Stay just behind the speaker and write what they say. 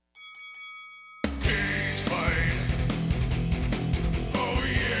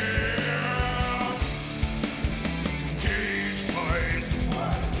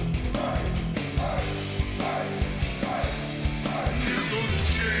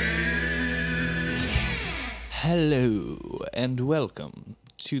Hello and welcome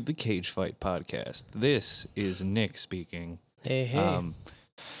to the Cage Fight Podcast. This is Nick speaking. Hey.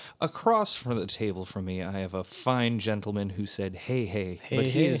 Across from the table from me, I have a fine gentleman who said, hey, but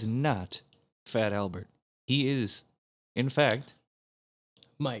he is not Fat Albert. He is, in fact,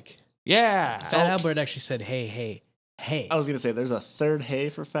 Mike. Yeah. Fat Albert actually said, hey. I was going to say, there's a third hey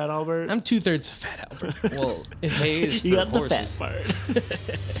for Fat Albert. I'm 2/3 Fat Albert. Well, hey is for you got horses. the fat part.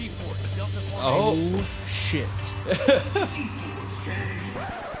 Oh, shit.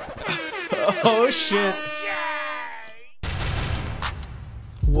 oh, shit.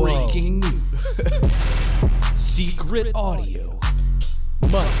 Whoa. Breaking news. Secret audio.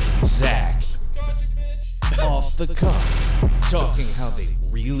 Mike and Zach. Off the cuff. Talking how they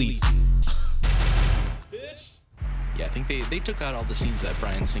really feel. Yeah, I think they took out all the scenes that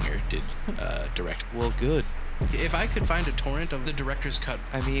Bryan Singer did direct. Well, good. If I could find a torrent of the director's cut,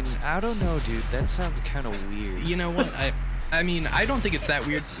 I mean, I don't know, dude. That sounds kind of weird. you know what? I mean, I don't think it's that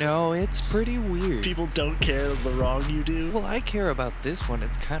weird. No, it's pretty weird. People don't care the wrong you do. Well, I care about this one.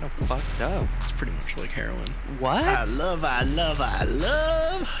 It's kind of fucked up. It's pretty much like heroin. What? I love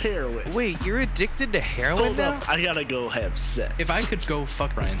heroin. Wait, you're addicted to heroin Hold now? up, I gotta go have sex. If I could go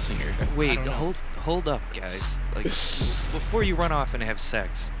fuck Bryan Singer. Wait, I don't know. hold up, guys. Like, before you run off and have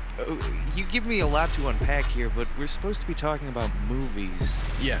sex, you give me a lot to unpack here, but we're supposed to be talking about movies.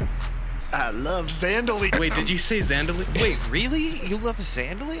 Yeah. I love Zandalee. Wait, did you say Zandalee? Wait, really? You love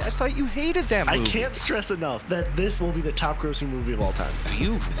Zandalee? I thought you hated that I movie. can't stress enough that this will be the top grossing movie of all time.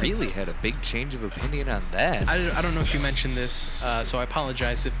 You really had a big change of opinion on that. I don't know if you mentioned this, so I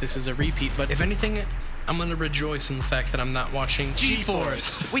apologize if this is a repeat, but if anything, I'm gonna rejoice in the fact that I'm not watching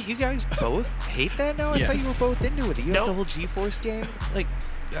G-Force. Wait, you guys both hate that now? I Yeah. thought you were both into it. You have Nope. the whole G-Force gang? Like,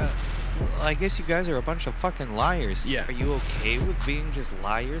 well, I guess you guys are a bunch of fucking liars. Yeah. Are you okay with being just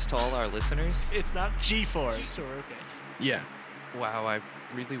liars to all our listeners? It's not G-Force, so we're okay. Yeah. Wow, I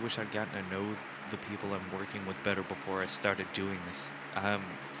really wish I'd gotten to know the people I'm working with better before I started doing this. I'm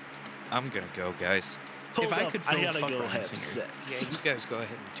gonna go, guys. Hold If I up, could I go gotta fuck go Bryan have Singer. sex. Yeah, you guys go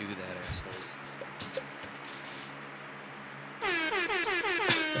ahead and do that, assholes.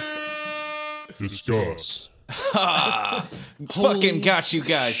 Discuss. Fucking got you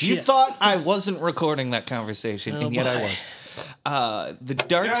guys. You shit. thought I wasn't recording that conversation, Oh, and yet I boy. was. The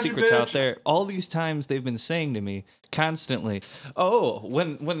dark secrets out there, all these times they've been saying to me constantly, oh,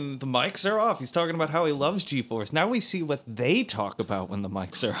 when the mics are off, he's talking about how he loves G-Force. Now we see what they talk about when the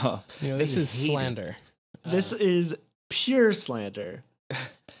mics are off. You know, They this is hate it. slander. This is pure slander. I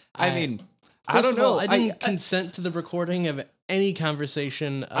I- mean, I First don't of all, know. I didn't consent to the recording of any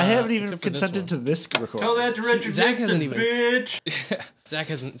conversation. I haven't even except for this consented to one. this recording. Tell that to Richard Zach Nixon, hasn't even- bitch. Zach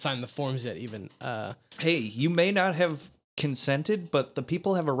hasn't signed the forms yet, even. Hey, you may not have consented, but the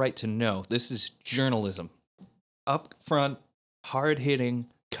people have a right to know. This is journalism. Up front, hard-hitting,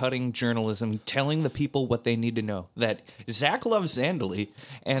 cutting journalism, telling the people what they need to know. That Zach loves Zandalee,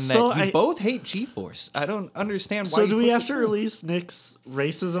 and So that you I- both hate G-Force. I don't understand why So you do we put have this to through. release Nick's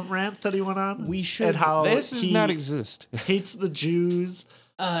racism rant that he went on? We should. And how This does he not exist. hates the Jews.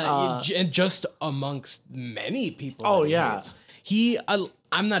 And just amongst many people. Oh, that he yeah. hates.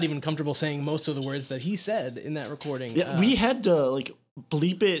 I'm not even comfortable saying most of the words that he said in that recording. Yeah, we had to like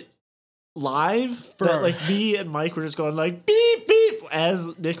bleep it live. For That, our- like me and Mike were just going like beep beep as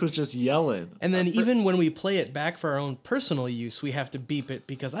Nick was just yelling. And then even when we play it back for our own personal use, we have to beep it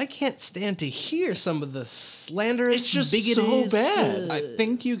because I can't stand to hear some of the slanderous, It's just bigoted, so bad. I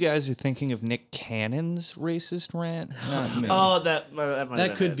think you guys are thinking of Nick Cannon's racist rant, not me. Oh, that might That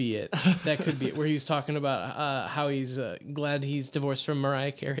have could been be it. That could be it. Where he was talking about how he's glad he's divorced from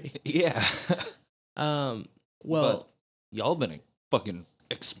Mariah Carey. Yeah. Well, But y'all been fucking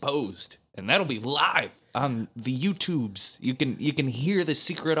exposed, and that'll be live on the YouTubes. You can hear the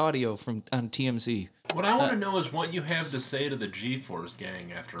secret audio from on TMZ. What I want to know is what you have to say to the G-Force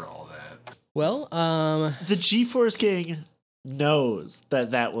gang after all that. well, The G-Force gang knows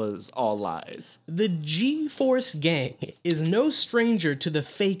that was all lies. the G-Force gang is no stranger to the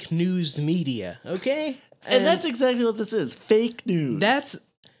fake news media. Okay, And that's exactly what this is. Fake news. That's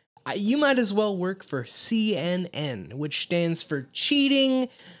you might as well work for CNN, which stands for cheating,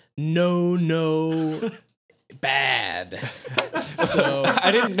 no, bad. So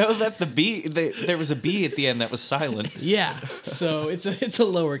I didn't know that there was a B at the end that was silent. yeah, so it's a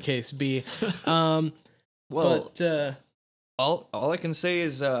lowercase b. Well, But all I can say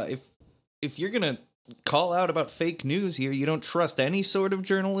is if you're gonna call out about fake news here, you don't trust any sort of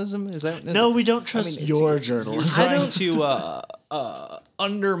journalism. Is that no, we don't trust it's- your You're journalism. trying to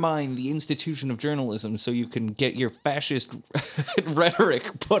undermine the institution of journalism so you can get your fascist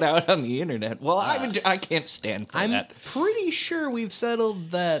rhetoric put out on the internet. Well, I can't stand for I'm that. pretty sure we've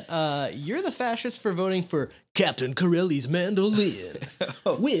settled that you're the fascist for voting for Captain Corelli's mandolin,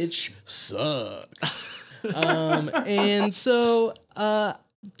 which sucks. And so,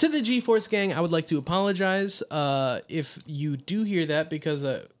 to the G-Force gang, I would like to apologize if you do hear that, because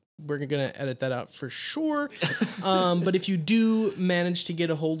we're going to edit that out for sure. But if you do manage to get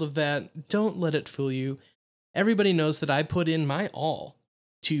a hold of that, don't let it fool you. Everybody knows that I put in my all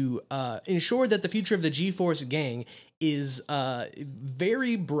to ensure that the future of the G-Force gang is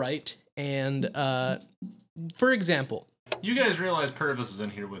very bright. And, for example... You guys realize Purvis is in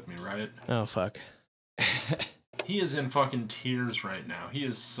here with me, right? Oh, fuck. He is in fucking tears right now. He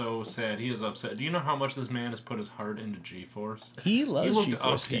is so sad. He is upset. Do you know how much this man has put his heart into G-Force? He loves He looked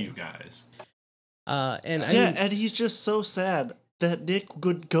G-Force up to gang. you guys. And I Yeah, mean, and he's just so sad that Nick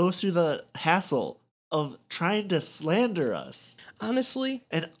would go through the hassle of trying to slander us honestly,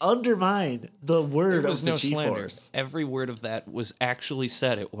 and undermine the word There was of the no slander. G-Force. Every word of that was actually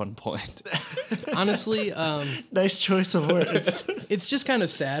said at one point. honestly, Nice choice of words. it's just kind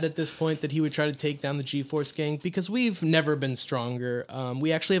of sad at this point that he would try to take down the G-Force gang, because we've never been stronger.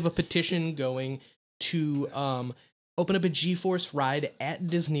 We actually have a petition going to open up a G-Force ride at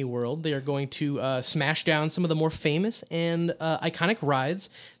Disney World. They are going to smash down some of the more famous and iconic rides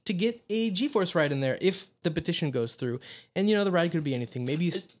to get a G-Force ride in there if the petition goes through. And, you know, the ride could be anything.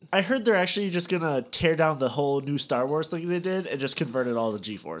 Maybe... I heard they're actually just gonna tear down the whole new Star Wars thing they did and just convert it all to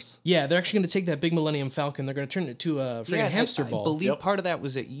G-Force. Yeah, they're actually going to take that big Millennium Falcon. They're going to turn it to a freaking hamster ball. I believe Yep. part of that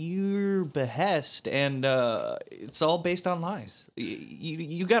was at your behest, and it's all based on lies.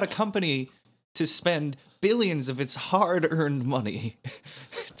 You got a company to spend billions of its hard-earned money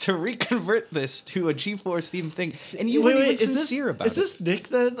to reconvert this to a G-Force themed thing, and you weren't even sincere about is this Nick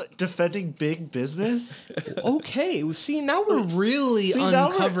then defending big business? Okay, see, now we're really See,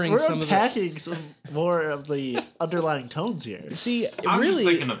 now uncovering we're some of the... unpacking some more of the underlying tones here. See, I'm really...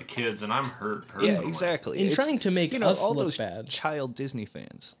 just thinking of the kids, and I'm hurt personally. Yeah, exactly. In It's, trying to make you know, us all look those bad. child Disney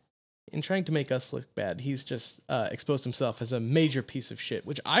fans. In trying to make us look bad, he's just exposed himself as a major piece of shit,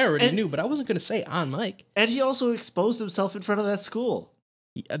 which I already knew, but I wasn't going to say on mic. And he also exposed himself in front of that school.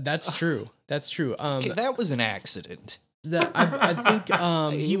 That's true. That's true. Okay, that was an accident. I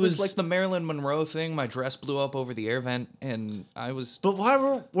think He was like the Marilyn Monroe thing. My dress blew up over the air vent, and I was But why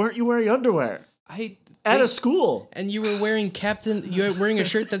weren't you wearing underwear at a school? And you were wearing a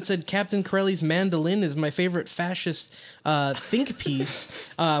shirt that said Captain Corelli's mandolin is my favorite fascist think piece,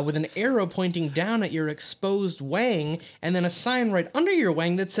 with an arrow pointing down at your exposed wang, and then a sign right under your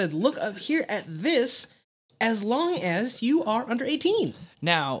wang that said, "Look up here at this, as long as you are under 18."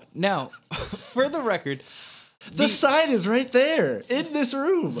 Now, for the record, The sign is right there in this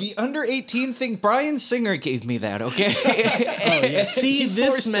room. the under 18 thing, Brian Singer gave me that, okay? Oh yeah. See, He this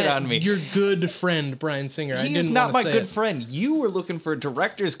forced it man, on me. your good friend Brian Singer. I He didn't is not wanna my say good it. friend. You were looking for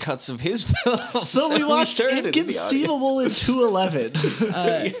director's cuts of his films. So we and watched started in the audience. Inconceivable in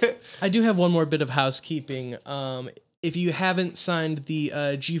 211. I do have one more bit of housekeeping. If you haven't signed the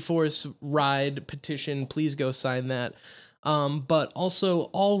GeForce Ride petition, please go sign that. But also,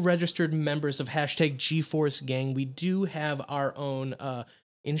 all registered members of hashtag GeForce Gang, we do have our own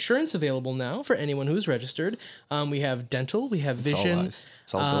insurance available now for anyone who's registered. We have dental, we have It's all vision, lies.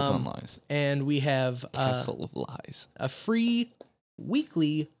 It's all built on lies. and we have Castle of lies. a free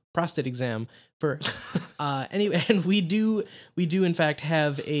weekly prostate exam for anyway. And we do in fact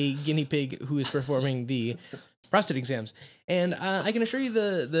have a guinea pig who is performing the prostate exams, and I can assure you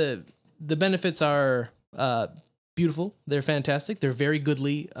the benefits are beautiful. They're fantastic. They're very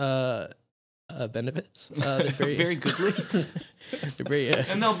goodly benefits. They're very Very goodly. they're very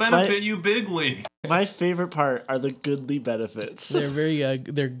And they'll benefit you bigly. My favorite part are the goodly benefits. they're very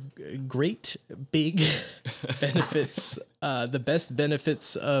they're great big benefits. The best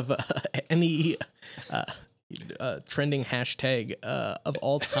benefits of any trending hashtag of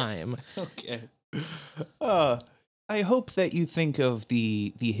all time. Okay. I hope that you think of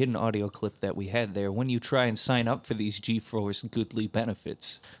the hidden audio clip that we had there when you try and sign up for these GeForce Goodly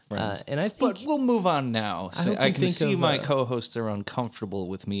benefits, friends. And I think But we'll move on now. So hope I you can think see of, my co-hosts are uncomfortable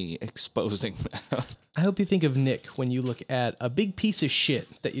with me exposing them. I hope you think of Nick when you look at a big piece of shit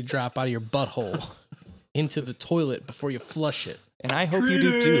that you drop out of your butthole into the toilet before you flush it. And I hope you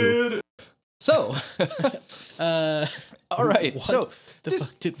do too. So, All right. what So the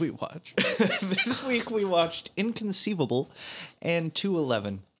fuck did we watch? this week we watched Inconceivable and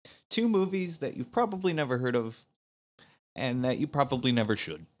 211. Two movies that you've probably never heard of. and that you probably never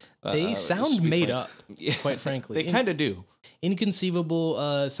should. They sound to be made frank. up, Yeah, quite frankly. They kind of do.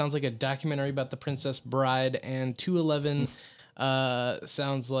 Inconceivable sounds like a documentary about the Princess Bride, and 211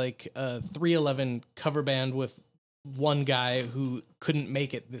 sounds like a 311 cover band with one guy who couldn't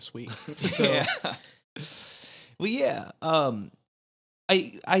make it this week. So Yeah. Well, yeah.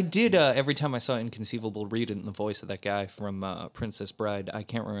 I did every time I saw Inconceivable read it in the voice of that guy from Princess Bride. I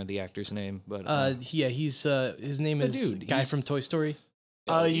can't remember the actor's name, but yeah, he's his name The is dude, guy he's- from Toy Story.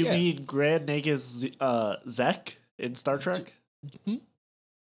 You yeah. mean Grand Nagus Zek in Star Trek? Hmm?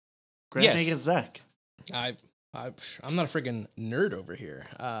 Grand Yes. Nagus Zek. I'm not a friggin' nerd over here.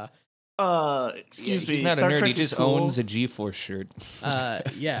 Excuse he's me. not Star a nerd. Trek He is just cool. owns a G-Force shirt.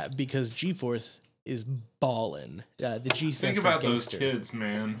 Yeah, because G-Force is ballin'. The G stands Think for about those gangster. kids,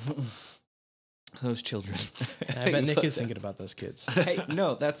 man. Those children. I bet Nick is thinking about those kids. Hey,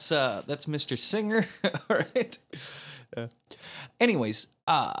 no, that's Mr. Singer. All right. Anyways,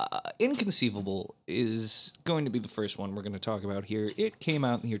 Inconceivable is going to be the first one we're going to talk about here. It came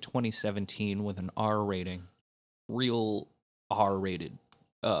out in the year 2017 with an R rating, real R rated,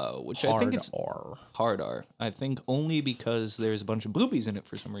 which I think it's R. hard R. I think only because there's a bunch of boobies in it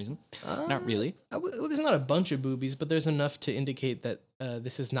for some reason. Not really. Well, there's not a bunch of boobies, but there's enough to indicate that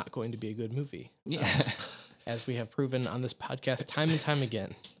this is not going to be a good movie, Yeah, as we have proven on this podcast time and time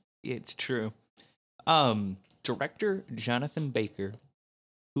again. it's true. Director Jonathan Baker,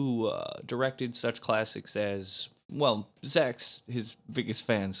 who directed such classics as, well, Zach's his biggest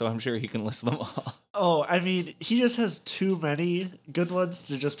fan, so I'm sure he can list them all. Oh, I mean, he just has too many good ones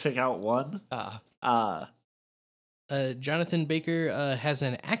to just pick out one. Jonathan Baker has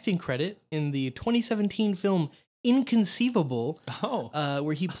an acting credit in the 2017 film Inconceivable,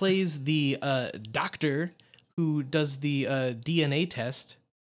 where he plays the doctor who does the DNA test.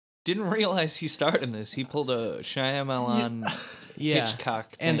 Didn't realize he starred in this. He pulled a Shyamalan Yeah,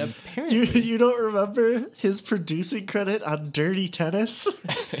 Hitchcock and thing. You apparently, you don't remember his producing credit on Dirty Tennis?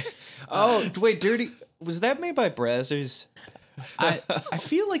 Oh, wait, Dirty... Was that made by Brazzers? I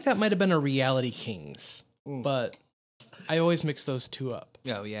feel like that might have been a Reality Kings, Mm. but I always mix those two up.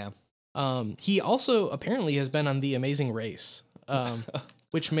 Oh, yeah. He also apparently has been on The Amazing Race,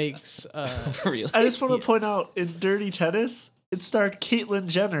 which makes Really? I just want to point out in Dirty Tennis, it starred Caitlyn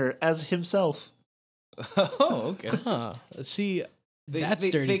Jenner as himself. Oh, okay. see, They, that's they,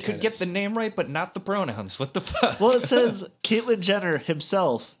 dirty. They could get the tennis. name right, but not the pronouns. What the fuck? Well, it says Caitlyn Jenner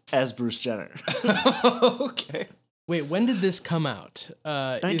himself as Bruce Jenner. Okay. Wait, when did this come out?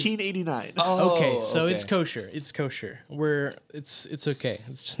 1989. Okay, so okay. it's kosher. It's kosher. It's okay.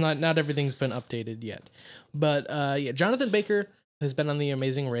 It's just not everything's been updated yet. But yeah, Jonathan Baker has been on The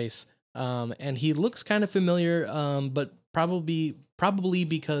Amazing Race, and he looks kind of familiar, but probably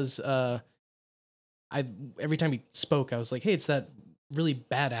because every time he spoke, I was like, hey, it's that really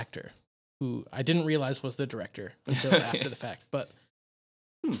bad actor who I didn't realize was the director until after the fact. But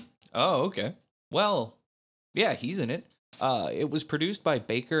Oh, okay. Well, yeah, he's in it. It was produced by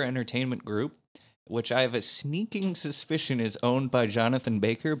Baker Entertainment Group, which I have a sneaking suspicion is owned by Jonathan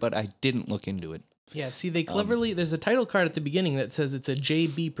Baker, but I didn't look into it. yeah, see, they cleverly, there's a title card at the beginning that says it's a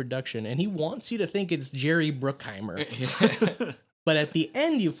JB production, and he wants you to think it's Jerry Bruckheimer. But at the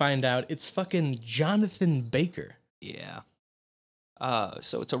end, you find out it's fucking Jonathan Baker. Yeah.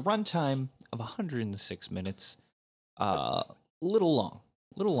 So it's a runtime of 106 minutes. Little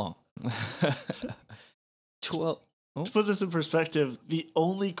long. 12. To put this in perspective, the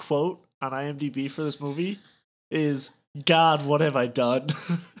only quote on IMDb for this movie is, "God, what have I done?"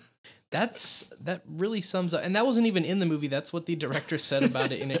 That really sums up, and that wasn't even in the movie. That's what the director said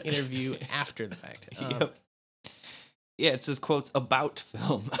about it in an interview after the fact. Yep. Yeah, it says quotes about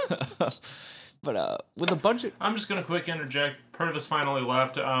film. But with a budget. I'm just gonna quick interject. Purvis finally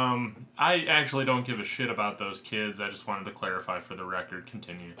left. I actually don't give a shit about those kids. I just wanted to clarify for the record.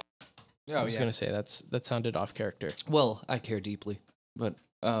 Continue. I was gonna say that sounded off character. Well, I care deeply, but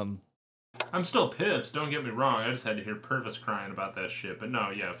I'm still pissed. Don't get me wrong. I just had to hear Purvis crying about that shit. But no,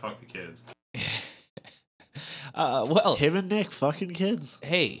 yeah, fuck the kids. well, Him and Nick, fucking kids.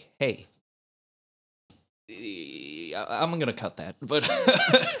 hey. I'm gonna cut that, but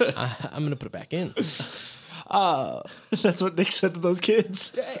I'm gonna put it back in. That's what Nick said to those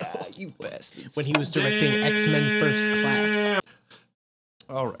kids. You bastards. When he was directing X-Men First Class.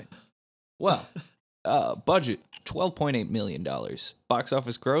 All right. Well, budget $12.8 million. Box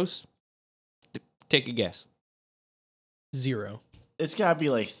office gross. Take a guess. 0. It's gotta be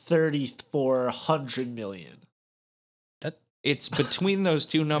like 3,400 million. It's between those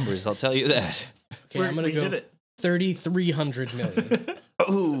two numbers. I'll tell you that. Okay, I'm gonna we go did it. 3,300 million.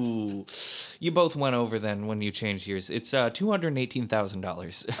 Ooh, You both went over then when you changed yours. It's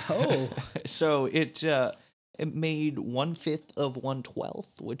 $218,000. Oh. So it made 1/5 of 1/12,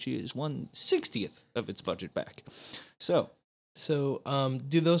 which is 1/60th of its budget back. So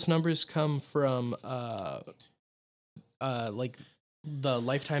do those numbers come from like the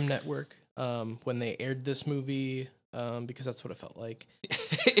Lifetime Network when they aired this movie? Because that's what it felt like.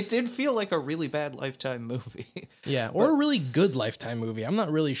 it did feel like a really bad Lifetime movie. Yeah, or a really good Lifetime movie. I'm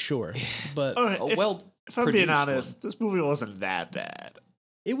not really sure, but Okay, A if I'm being well-produced honest, this movie wasn't that bad.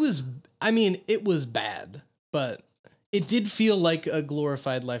 it was. I mean, it was bad, but it did feel like a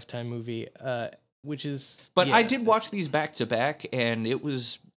glorified Lifetime movie. Which is. But I yeah. did watch these back to back, and it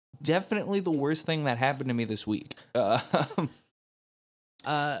was definitely the worst thing that happened to me this week. Or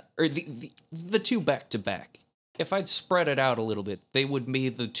the two back to back. If I'd spread it out a little bit, they would be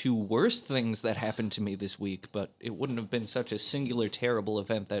the two worst things that happened to me this week, but it wouldn't have been such a singular terrible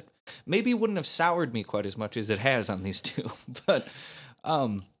event that maybe wouldn't have soured me quite as much as it has on these two. But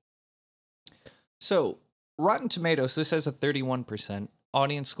so Rotten Tomatoes, this has a 31%,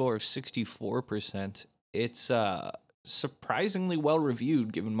 audience score of 64%. It's surprisingly well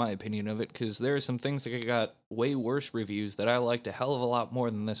reviewed, given my opinion of it, because there are some things that got way worse reviews that I liked a hell of a lot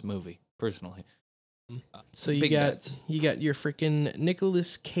more than this movie, personally. So you Big got bets. your freaking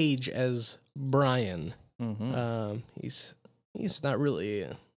Nicolas Cage as Brian. Mm-hmm. He's not really.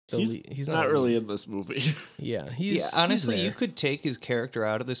 He's not really in this movie. Yeah, Yeah, honestly, he's you there. could take his character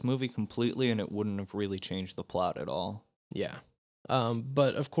out of this movie completely, and it wouldn't have really changed the plot at all. Yeah.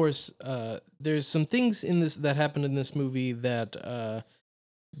 But of course, there's some things in this that happened in this movie that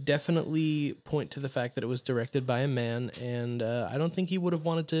definitely point to the fact that it was directed by a man, and I don't think he would have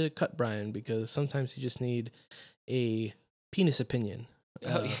wanted to cut Brian because sometimes you just need a penis opinion.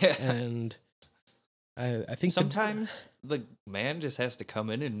 Oh, yeah. And I think Sometimes the man just has to come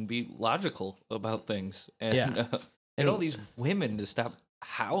in and be logical about things, and Yeah. and all these women to stop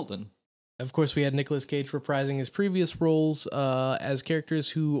howling. Of course, we had Nicolas Cage reprising his previous roles as characters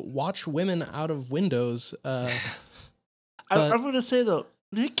who watch women out of windows. But- I'm gonna say though,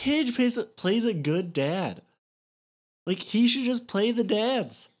 Nick Cage plays a good dad. Like he should just play the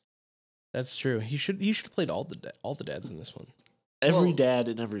dads. That's true. He should have played all the dads in this one. Every Well- dad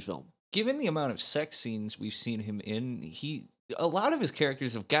in every film. Given the amount of sex scenes we've seen him in, a lot of his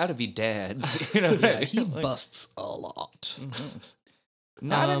characters have got to be dads. You know, Yeah, he Like- busts a lot. Mhm.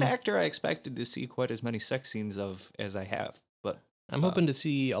 Not an Um, actor I expected to see quite as many sex scenes of as I have, but I'm hoping to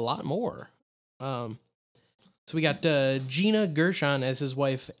see a lot more. So we got Gina Gershon as his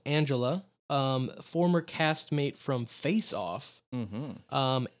wife Angela, former castmate from Face Off.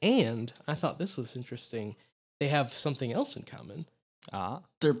 And I thought this was interesting. They have something else in common.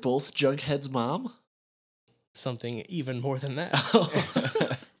 They're both Jughead's mom. Something even more than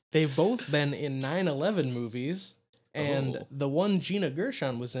that. They've both been in 9/11 movies. And Oh. the one Gina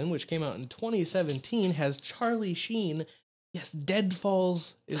Gershon was in, which came out in 2017, has Charlie Sheen. Yes,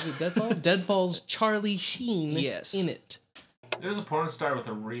 Deadfall's. Is it Deadfall? Deadfall's Charlie Sheen Yes. in it. There's a porn star with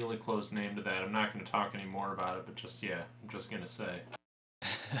a really close name to that. I'm not going to talk any more about it, but I'm just going to say.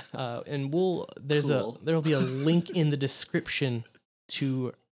 And Cool. there'll be a link in the description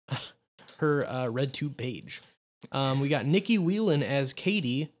to her RedTube page. We got Nikki Whelan as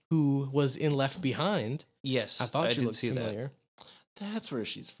Katie, who was in Left Behind. yes, I thought she did looked see familiar. That's where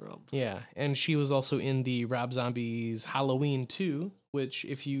she's from. Yeah, and she was also in the Rob Zombie's Halloween 2, which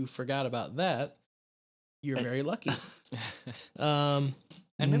if you forgot about that, you're very lucky. that.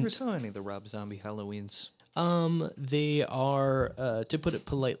 I never saw any of the Rob Zombie Halloweens. They are, to put it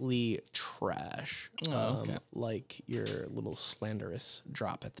politely, trash. Oh, okay. Like your little slanderous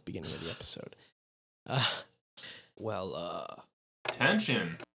drop at the beginning of the episode. Well,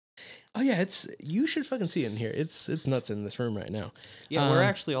 Tension. Oh yeah, you should fucking see it in here. It's nuts in this room right now. yeah, we're Um,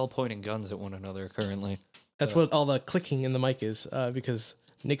 actually all pointing guns at one another currently. That's what all the clicking in the mic is, because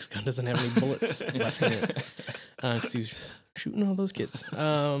Nick's gun doesn't have any bullets left in it. Because he was shooting all those kids.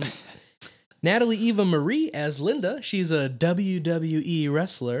 Natalie Eva Marie as Linda. She's a WWE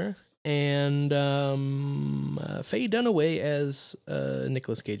wrestler. And Faye Dunaway as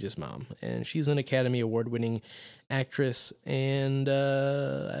Nicolas Cage's mom. And she's an Academy Award-winning actress. And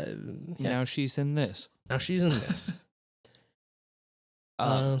yeah, Now she's in this. now she's in this.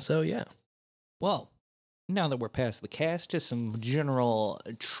 So yeah. Well, now that we're past the cast, just some general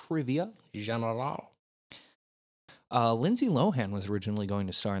trivia. General. Lindsay Lohan was originally going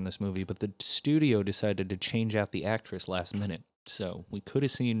to star in this movie, but the studio decided to change out the actress last minute. So we could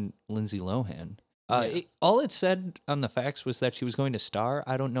have seen Lindsay Lohan. All it said on the facts was that she was going to star.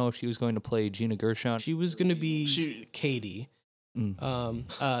 I don't know if she was going to play Gina Gershon. She was going to be She- Katie.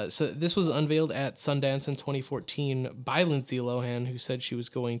 So this was unveiled at Sundance in 2014 by Lindsay Lohan, who said she was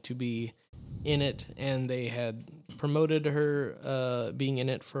going to be in it, and they had promoted her being in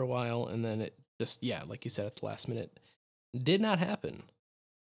it for a while, and then it just, like you said, at the last minute, did not happen.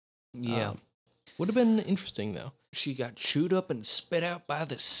 Yeah. Would have been interesting, though. She got chewed up and spit out by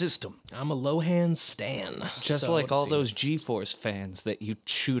the system. I'm a Lohan stan. Just so like let's all see. those G-Force fans that you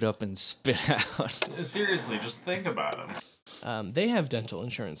chewed up and spit out. Seriously, just think about them. They have dental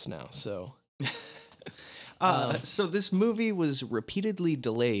insurance now, so... So this movie was repeatedly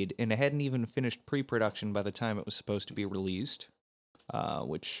delayed, and it hadn't even finished pre-production by the time it was supposed to be released,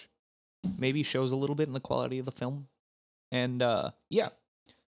 which maybe shows a little bit in the quality of the film. And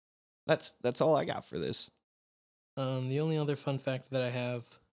that's all I got for this. The only other fun fact that I have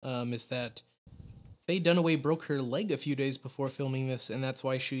is that Faye Dunaway broke her leg a few days before filming this, and that's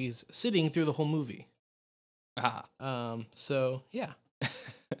why she's sitting through the whole movie. So yeah.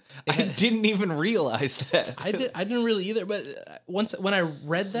 I didn't even realize that. I didn't really either, but when I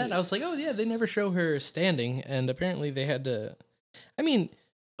read that, I was like, oh yeah, they never show her standing, and apparently they had to. I mean,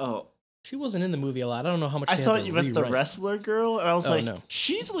 she wasn't in the movie a lot. I don't know how much. I they thought had to you meant the rewrite. wrestler girl, and I was like, no.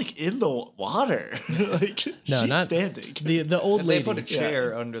 she's like in the water, like No, she's not standing. The old And lady. they put a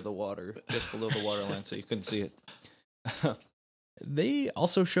chair under the water, just below the waterline, so you couldn't see it. They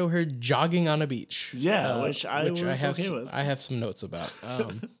also show her jogging on a beach. Yeah, which I was have okay with. I have some notes about.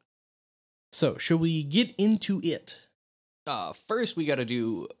 So, should we get into it? First, we got to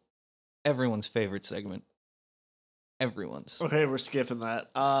do everyone's favorite segment. Everyone's. Okay, we're skipping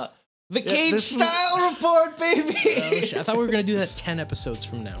that. The Yeah, Cage this Style Report, baby! Oh, shit. I thought we were going to do that 10 episodes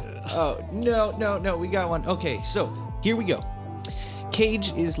from now. Oh, no, we got one. Okay, so here we go.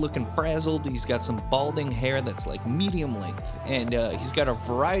 Cage is looking frazzled. He's got some balding hair that's like medium length, and he's got a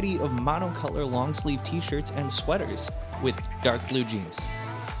variety of monocolor long sleeve t-shirts and sweaters with dark blue jeans.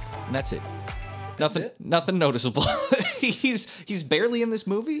 And that's it. Nothing noticeable. he's barely in this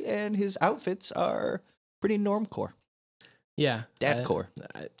movie, and his outfits are pretty normcore. Yeah. Dadcore.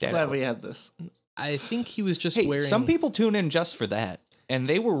 Glad we had this. I think he was just Hey, wearing... some people tune in just for that, and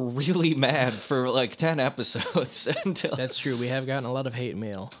they were really mad for like 10 episodes until... That's true. We have gotten a lot of hate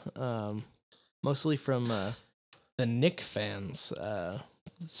mail, mostly from the Nick fans.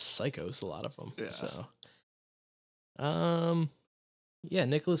 Psychos, a lot of them. Yeah. So, yeah,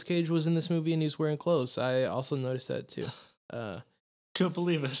 Nicolas Cage was in this movie and he was wearing clothes. I also noticed that too. Couldn't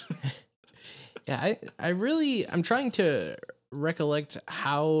believe it. Yeah, I'm trying to recollect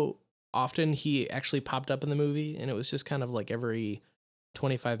how often he actually popped up in the movie, and it was just kind of like every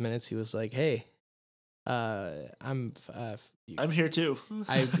 25 minutes he was like, "Hey, I'm here too."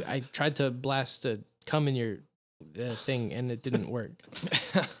 I tried to blast a cum in your thing and it didn't work."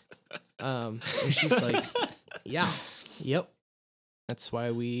 And she's like, "Yeah, yep, that's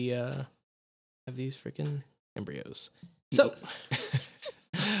why we have these freaking embryos." So.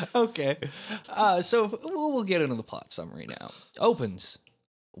 Okay. So we'll get into the plot summary now. Opens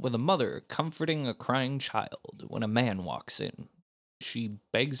with a mother comforting a crying child when a man walks in. She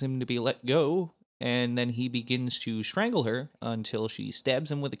begs him to be let go, and then he begins to strangle her until she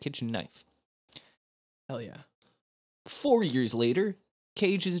stabs him with a kitchen knife. Hell yeah. 4 years later,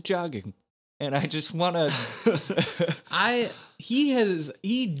 Cage is jogging. And I just want to...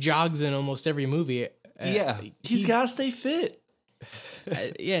 He jogs in almost every movie. Yeah. He's got to stay fit.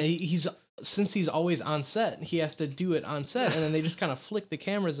 Since he's always on set, he has to do it on set, and then they just kind of flick the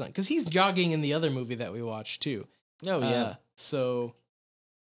cameras on, because he's jogging in the other movie that we watched too. Oh, yeah. So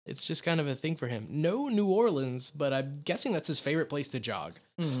it's just kind of a thing for him. No New Orleans, but I'm guessing that's his favorite place to jog.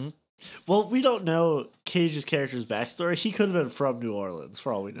 Mm-hmm. Well, we don't know Cage's character's backstory. He could have been from New Orleans,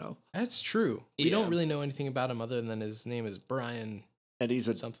 for all we know. That's true. We Yeah. don't really know anything about him other than his name is Brian. And he's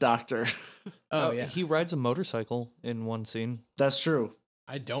a Something. doctor. Oh, yeah. He rides a motorcycle in one scene. That's true.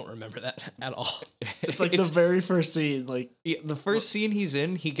 I don't remember that at all. It's like the very first scene. Like, Yeah, the first scene he's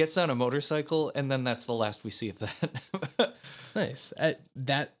in, he gets on a motorcycle, and then that's the last we see of that. Nice.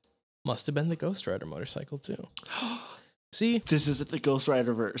 That must have been the Ghost Rider motorcycle too. See, this isn't the Ghost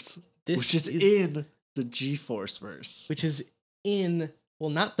Rider verse, this which is in the G-Force verse. which is in, well,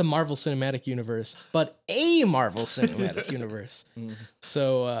 not the Marvel Cinematic Universe, but a Marvel Cinematic Universe. Mhm.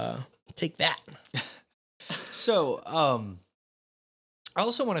 So take that. So, I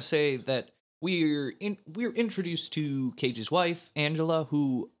also want to say that we're introduced to Cage's wife, Angela,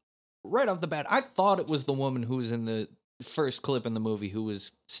 who, right off the bat, I thought it was the woman who was in the first clip in the movie who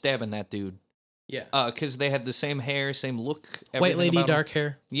was stabbing that dude. Yeah. Because they had the same hair, same look. White everything lady, about 'em. dark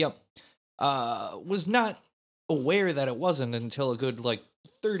hair. Yep. Was not aware that it wasn't until a good,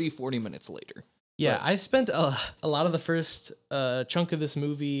 30, 40 minutes later. Yeah, But- I spent a lot of the first chunk of this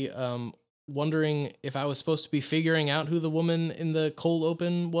movie wondering if I was supposed to be figuring out who the woman in the cold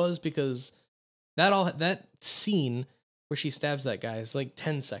open was, because that scene where she stabs that guy is like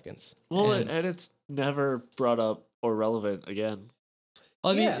 10 seconds. Well, And- and it's never brought up or relevant again.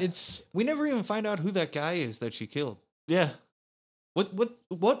 I mean, Yeah. it's We never even find out who that guy is that she killed. Yeah.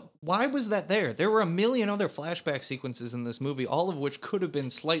 Why was that there? There were a million other flashback sequences in this movie, all of which could have been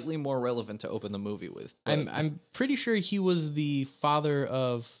slightly more relevant to open the movie with. but- I'm pretty sure he was the father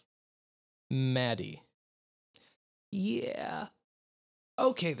of Maddie. Yeah.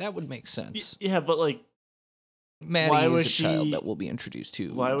 Okay, that would make sense. Yeah, but like, Maddie why is was a child she- that we'll be introduced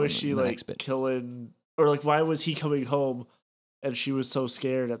to. why was in she the like next bit. killing, or like, why was he coming home and she was so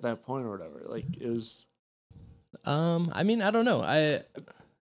scared at that point or whatever? Like, it was, I mean, I don't know.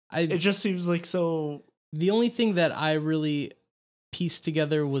 it just seems like so. The only thing that I really pieced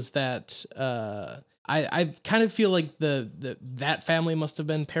together was that I kind of feel like that family must have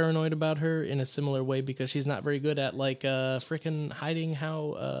been paranoid about her in a similar way, because she's not very good at like freaking hiding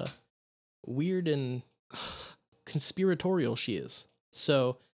how weird and conspiratorial she is.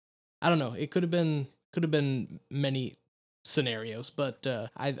 So I don't know. It could have been many scenarios, but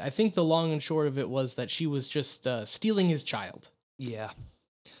I think the long and short of it was that she was just stealing his child. Yeah.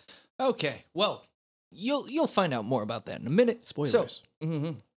 Okay. Well, you'll find out more about that in a minute. Spoilers.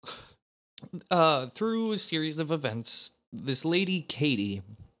 So, through a series of events, this lady Katie,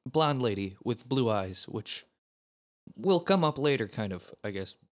 blonde lady with blue eyes, which will come up later, kind of, I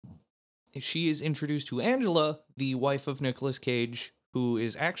guess. She is introduced to Angela, the wife of Nicolas Cage, who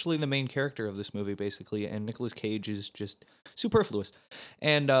is actually the main character of this movie, basically, and Nicolas Cage is just superfluous.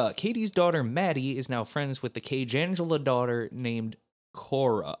 And Katie's daughter, Maddie, is now friends with the Cage Angela daughter named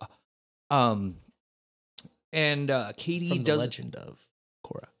Cora. Katie From the does... Legend of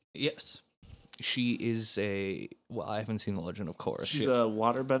Korra. Yes. She is a... Well, I haven't seen The Legend of Korra. She's Shit. a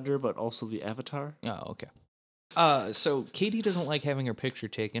waterbender, but also the Avatar. Oh, okay. So Katie doesn't like having her picture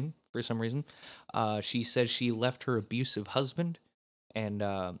taken for some reason. She says she left her abusive husband, and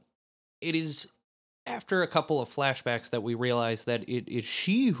it is after a couple of flashbacks that we realize that it is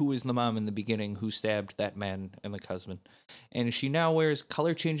she who is the mom in the beginning who stabbed that man and the husband, and she now wears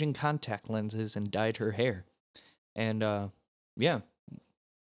color-changing contact lenses and dyed her hair, and yeah.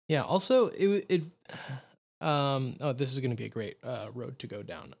 Yeah. Also, oh, this is going to be a great road to go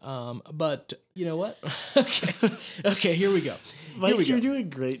down. But you know what? Okay, here we go. Mike, we you're go. doing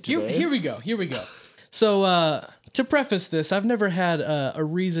great today. Here we go. So, to preface this, I've never had a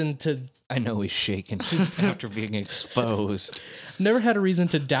reason to I know he's shaking after being exposed. never had a reason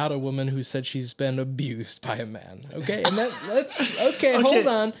to doubt a woman who said she's been abused by a man. Okay, and let's okay. Hold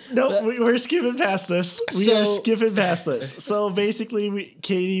on. No, we're skipping past this. We So- are skipping past this. So basically,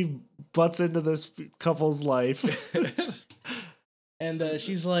 Katie butts into this couple's life. And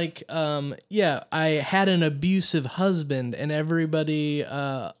she's like, yeah, I had an abusive husband, and everybody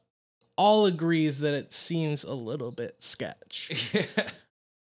all agrees that it seems a little bit sketch.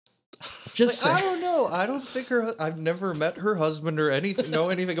 Just Like, I saying. don't know. I don't think I've never met her husband or know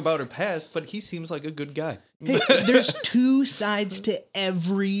anything about her past, but he seems like a good guy. Hey, there's two sides to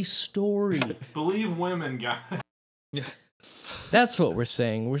every story. Believe women, guys. That's what we're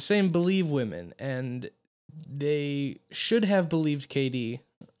saying. We're saying believe women, and they should have believed Katie.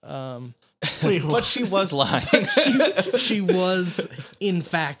 Wait, But what? she was lying. She was, in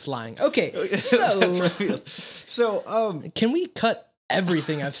fact, lying. Okay, That's so right. So, can we cut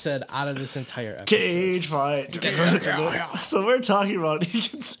everything I've said out of this entire episode? Cage fight. So we're talking about.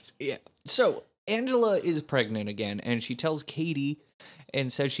 yeah. So Angela is pregnant again, and she tells Katie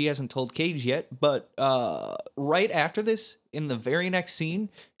and says she hasn't told Cage yet, but right after this, in the very next scene,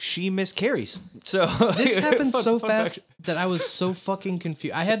 she miscarries. So This happened so fun fast fact. that I was so fucking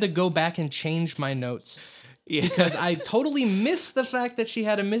confused. I had to go back and change my notes Yeah. because I totally missed the fact that she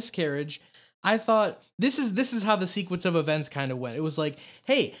had a miscarriage. I thought this is how the sequence of events kind of went. It was like,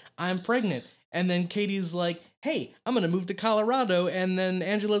 hey, I'm pregnant. And then Katie's like, hey, I'm going to move to Colorado. And then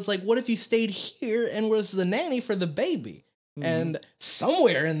Angela's like, what if you stayed here and was the nanny for the baby? And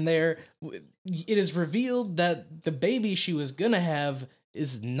somewhere in there, it is revealed that the baby she was going to have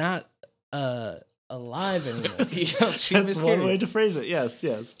is not alive anymore. Yeah, she That's one way miscarried. to phrase it. Yes,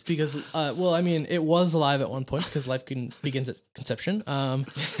 yes. Because, well, I mean, it was alive at one point because life begins at conception.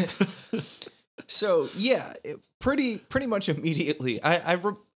 So yeah, pretty much immediately, I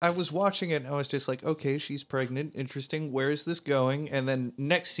was watching it and I was just like, okay, she's pregnant, interesting. Where is this going? And then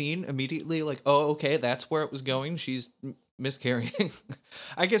next scene, immediately like, oh, okay, that's where it was going. She's miscarrying.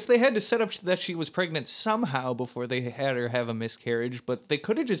 I guess they had to set up that she was pregnant somehow before they had her have a miscarriage, but they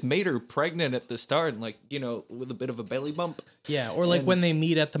could have just made her pregnant at the start, like, with a bit of a belly bump. Yeah, or like when they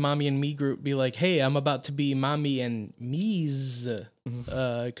meet at the Mommy and Me group, be like, hey, I'm about to be Mommy and Me's,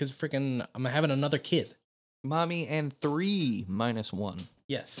 because freaking I'm having another kid. Mommy and 3 minus 1.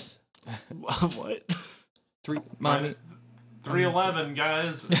 Yes. What? 3, mommy. 311,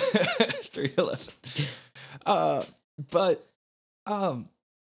 guys. 311.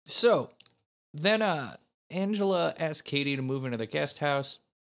 So then Angela asks Katie to move into the guest house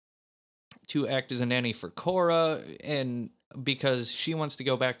to act as a nanny for Cora, and because she wants to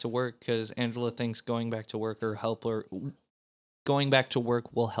go back to work, because Angela thinks going back to work will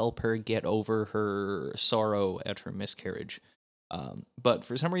help her get over her sorrow at her miscarriage. But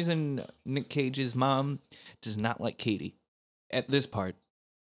for some reason, Nick Cage's mom does not like Katie at this part.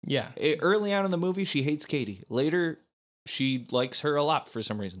 Yeah. Early on in the movie, she hates Katie. Later, she likes her a lot for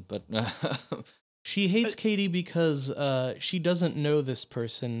some reason. But She hates Katie because she doesn't know this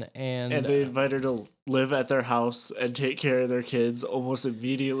person, and they invite her to live at their house and take care of their kids almost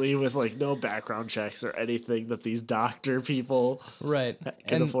immediately with like no background checks or anything that these doctor people right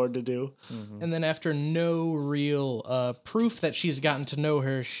can afford to do. And then after no real proof that she's gotten to know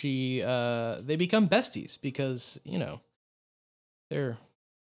her, they become besties because they're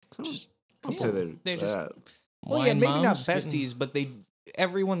just I'll say they just- that. well, yeah, wine maybe not moms besties, but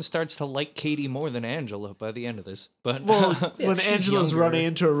everyone starts to like Katie more than Angela by the end of this. But Well, Yeah, when she's Angela's younger. running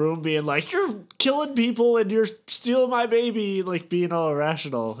into a room being like, "You're killing people and you're stealing my baby," like being all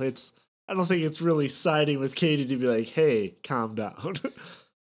irrational, I don't think it's really siding with Katie to be like, "Hey, calm down."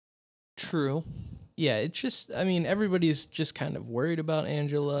 true. Yeah, it's just, I mean, everybody's just kind of worried about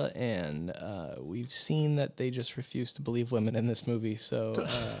Angela, and we've seen that they just refuse to believe women in this movie. So,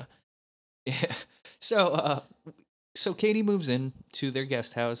 Yeah. So Katie moves in to their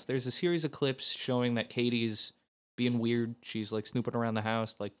guest house. There's a series of clips showing that Katie's being weird. She's like snooping around the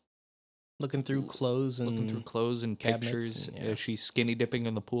house, like looking through clothes and looking through clothes and cabinets pictures. and, yeah. She's skinny dipping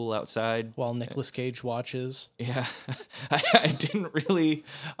in the pool outside. while Nicolas Cage watches. Yeah, I didn't really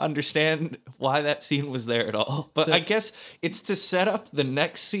understand why that scene was there at all. But So- I guess it's to set up the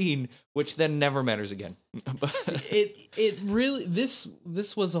next scene, which then never matters again. It really this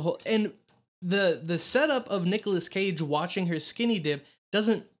was a whole, and the setup of Nicolas Cage watching her skinny dip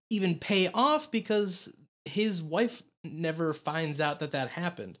doesn't even pay off because his wife never finds out that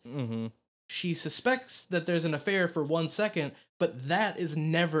happened. Mm-hmm. She suspects that there's an affair for 1 second, but that is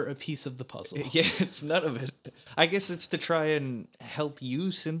never a piece of the puzzle. Yeah, it's none of it. I guess it's to try and help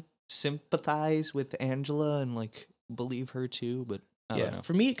you sympathize with Angela and like believe her too, but I don't know.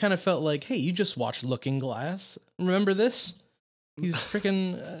 For me, it kind of felt like, hey, you just watched Looking Glass. Remember this? He's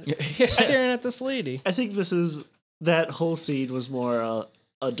freaking staring at this lady. I think that whole scene was more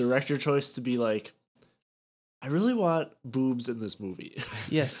a director choice to be like, I really want boobs in this movie.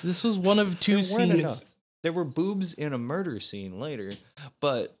 Yes, this was one of two There weren't scenes. enough. There were boobs in a murder scene later,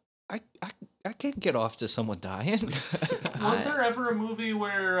 but I can't get off to someone dying. Was there ever a movie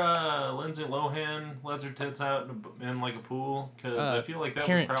where Lindsay Lohan lets her tits out in like a pool? Because I feel like that was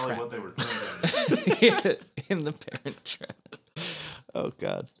Parent probably Trap. what they were thinking. In the Parent Trap. Oh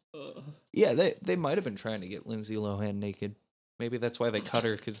God. Yeah, they might have been trying to get Lindsay Lohan naked. Maybe that's why they cut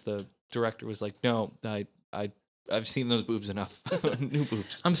her, because the director was like, "No, I've seen those boobs enough. New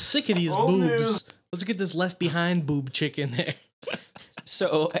boobs." I'm sick of these Oh, boobs. Let's get this Left Behind boob chick in there.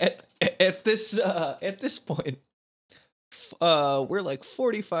 So at this point, we're like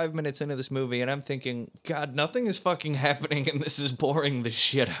 45 minutes into this movie, and I'm thinking, God, nothing is fucking happening, and this is boring the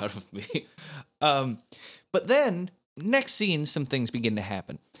shit out of me. But then, next scene, some things begin to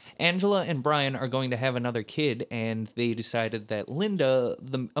happen. Angela and Brian are going to have another kid, and they decided that Linda,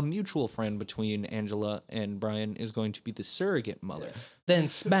 a mutual friend between Angela and Brian, is going to be the surrogate mother. Then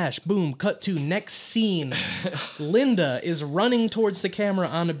smash, boom, cut to next scene. Linda is running towards the camera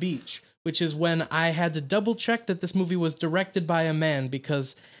on a beach, which is when I had to double check that this movie was directed by a man,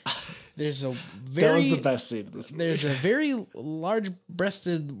 because there's a That was the best scene in this movie. there's a very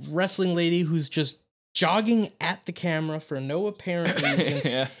large-breasted wrestling lady who's just jogging at the camera for no apparent reason.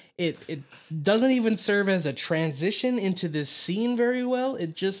 Yeah. It doesn't even serve as a transition into this scene very well.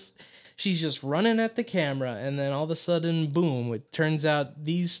 She's just running at the camera, and then all of a sudden, boom, it turns out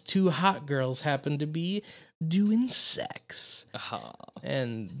these two hot girls happen to be doing sex.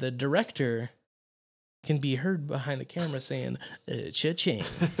 And the director can be heard behind the camera saying, cha-ching.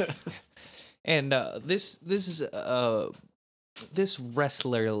 And this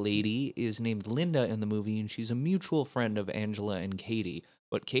wrestler lady is named Linda in the movie, and she's a mutual friend of Angela and Katie.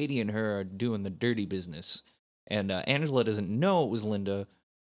 But Katie and her are doing the dirty business. And Angela doesn't know it was Linda,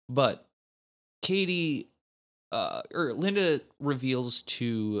 but Katie, or Linda reveals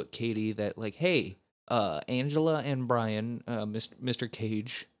to Katie that, like, hey, Angela and Brian, Mr.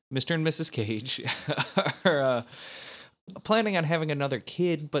 Cage, Mr. and Mrs. Cage, are planning on having another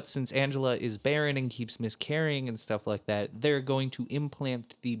kid, but since Angela is barren and keeps miscarrying and stuff like that, they're going to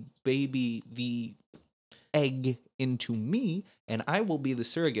implant the egg into me, and I will be the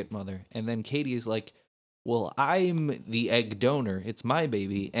surrogate mother. And then Katie is like, well, I'm the egg donor. It's my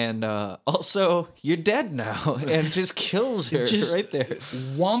baby. And also, you're dead now. And just kills her right there.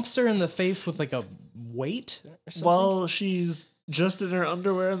 Whomps her in the face with like a weight or something. While she's just in her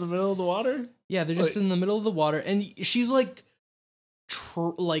underwear in the middle of the water? Yeah, they're just in the middle of the water. And she's like,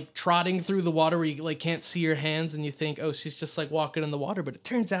 trotting through the water where you like can't see her hands. And you think, oh, she's just like walking in the water. But it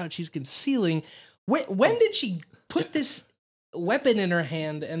turns out she's concealing. When did she put this weapon in her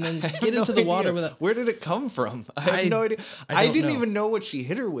hand and then get into the water with it? Where did it come from? I have no idea. I didn't even know what she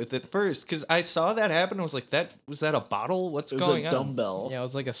hit her with at first because I saw that happen. I was like, was that a bottle? What's going on? It was a dumbbell. Yeah, it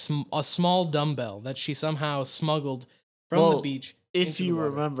was like a small dumbbell that she somehow smuggled from the beach. If you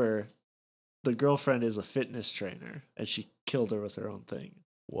remember, the girlfriend is a fitness trainer and she killed her with her own thing.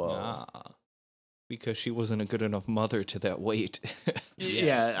 Whoa. Because she wasn't a good enough mother to that weight.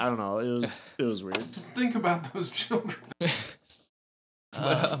 Yeah, I don't know. It was weird. Think about those children.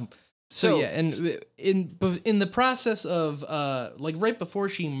 So yeah, and in the process of like right before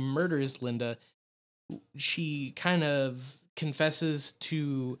she murders Linda, she kind of confesses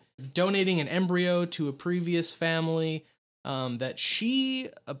to donating an embryo to a previous family that she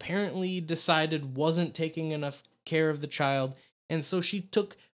apparently decided wasn't taking enough care of the child, and so she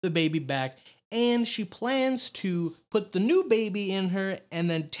took the baby back, and she plans to put the new baby in her and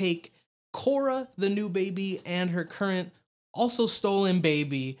then take Cora, the new baby, and her current also stolen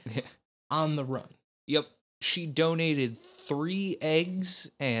baby on the run. Yep. She donated 3 eggs,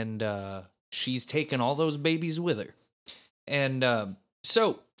 and she's taken all those babies with her. And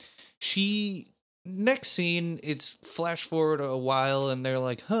so next scene, it's flash forward a while, and they're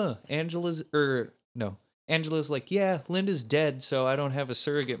like, Angela's like, yeah, Linda's dead, so I don't have a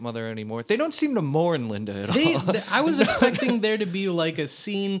surrogate mother anymore. They don't seem to mourn Linda at all. I was expecting there to be like a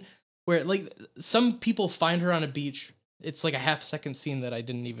scene where like some people find her on a beach. It's like a half-second scene that I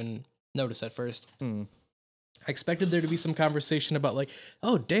didn't even notice at first. I expected there to be some conversation about like,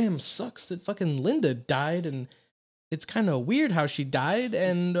 oh, damn, sucks that fucking Linda died, and it's kind of weird how she died,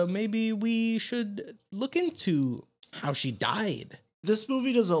 and maybe we should look into how she died. This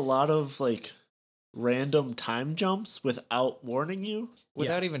movie does a lot of like random time jumps without warning you.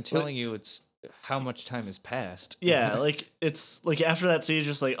 Without even telling you it's how much time has passed. Yeah, like it's like after that scene, it's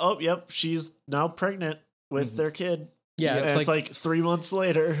just like, oh, yep, she's now pregnant with their kid. Yeah, and it's like 3 months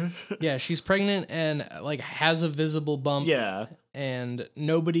later. Yeah, she's pregnant and like has a visible bump. Yeah. And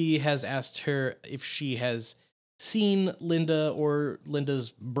nobody has asked her if she has seen Linda or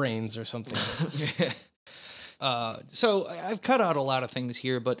Linda's brains or something. So I've cut out a lot of things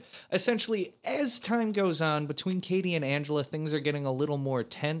here, but essentially as time goes on between Katie and Angela, things are getting a little more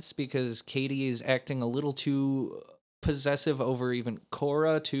tense because Katie is acting a little too possessive over even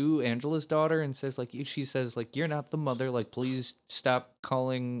Cora too, Angela's daughter, and says like, you're not the mother, like please stop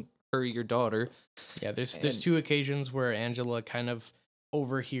calling her your daughter. Yeah, there's 2 occasions where Angela kind of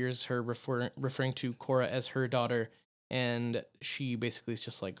overhears her referring to Cora as her daughter, and she basically is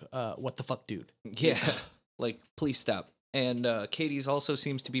just like, what the fuck, dude? Yeah. Like, please stop. And Katie's also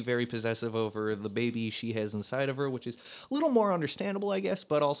seems to be very possessive over the baby she has inside of her, which is a little more understandable, I guess,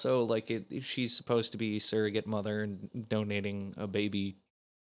 but also, like, she's supposed to be surrogate mother and donating a baby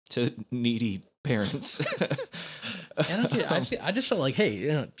to needy parents. I just felt like,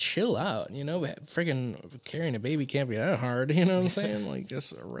 hey, chill out, freaking carrying a baby can't be that hard, you know what I'm saying? Like,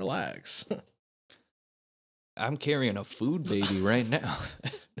 just relax. I'm carrying a food baby right now.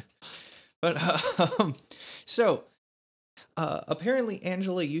 But, so, apparently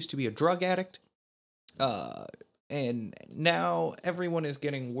Angela used to be a drug addict, and now everyone is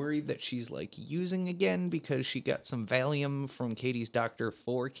getting worried that she's, like, using again because she got some Valium from Katie's doctor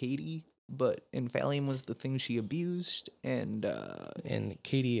for Katie, and Valium was the thing she abused, and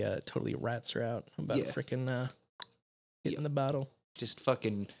Katie totally rats her out about freaking hitting the bottle. Just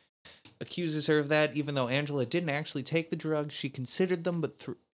fucking accuses her of that, even though Angela didn't actually take the drugs. She considered them,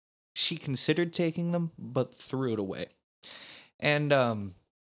 she considered taking them, but threw it away. And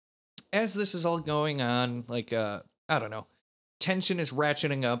as this is all going on, like, I don't know, tension is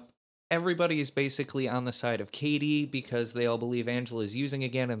ratcheting up. Everybody is basically on the side of Katie because they all believe Angela is using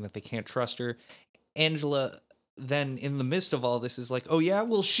again and that they can't trust her. Angela, then in the midst of all this is like, oh yeah,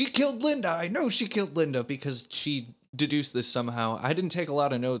 well, she killed Linda. I know she killed Linda because she deduced this somehow. I didn't take a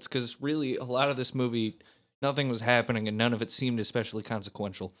lot of notes because really a lot of this movie, nothing was happening and none of it seemed especially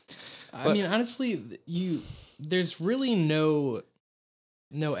consequential. I mean, honestly, there's really no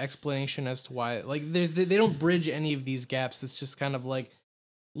explanation as to why. Like, they don't bridge any of these gaps. It's just kind of like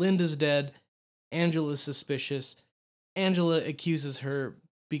Linda's dead, Angela's suspicious, Angela accuses her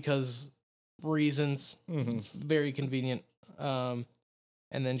because reasons. Mm-hmm. It's very convenient. And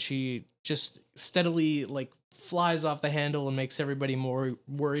then she just steadily like flies off the handle and makes everybody more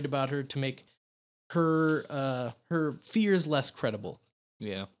worried about her to make her fears less credible.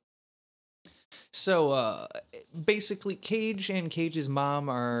 Yeah. So basically, Cage and Cage's mom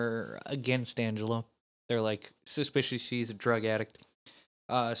are against Angela. They're like suspicious she's a drug addict.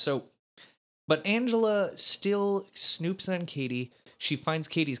 But Angela still snoops on Katie. She finds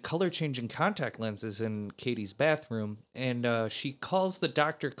Katie's color-changing contact lenses in Katie's bathroom, and she calls the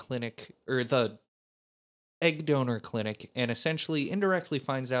doctor clinic, or the egg donor clinic, and essentially indirectly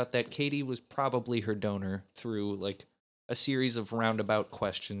finds out that Katie was probably her donor through like a series of roundabout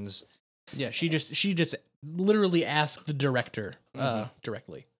questions. Yeah, she just literally asked the director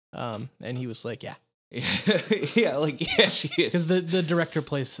directly. And he was like, yeah. yeah, she is. Because the director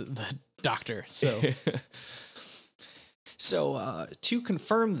plays the doctor, so... So, to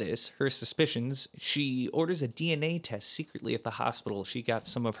confirm this, her suspicions, she orders a DNA test secretly at the hospital. She got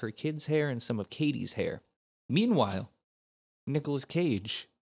some of her kid's hair and some of Katie's hair. Meanwhile, Nicolas Cage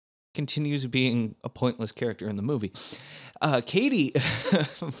continues being a pointless character in the movie. Katie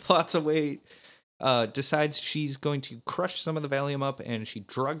plots a way, decides she's going to crush some of the Valium up, and she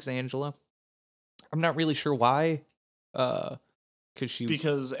drugs Angela. I'm not really sure why.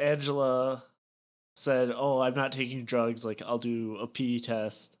 Because Angela said, "Oh, I'm not taking drugs. Like, I'll do a pee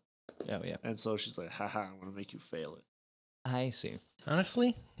test." Oh, yeah. And so she's like, "Haha, I'm gonna make you fail it." I see.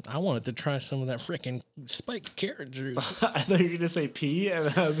 Honestly, I wanted to try some of that freaking spiked carrot juice. I thought you were gonna say pee, and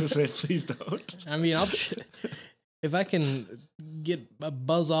I was gonna say, "Please don't." I mean, if I can get a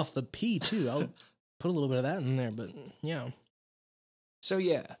buzz off the pee too, I'll put a little bit of that in there. But yeah. So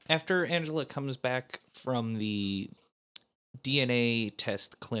yeah, after Angela comes back from the DNA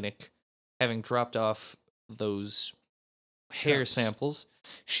test clinic, having dropped off those hair samples,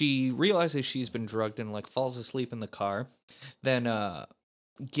 she realizes she's been drugged and like falls asleep in the car. Then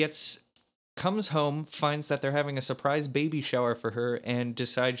comes home, finds that they're having a surprise baby shower for her, and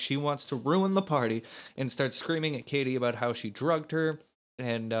decides she wants to ruin the party and starts screaming at Katie about how she drugged her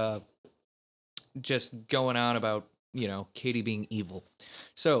and just going on about, you know, Katie being evil.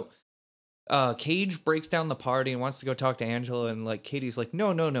 So Cage breaks down the party and wants to go talk to Angela, and like Katie's like,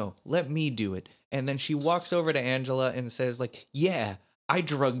 no, let me do it. And then she walks over to Angela and says like, yeah, I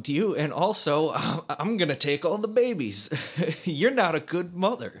drugged you, and also I'm gonna take all the babies. You're not a good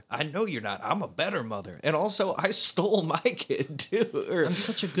mother. I know you're not. I'm a better mother. And also I stole my kid too. I'm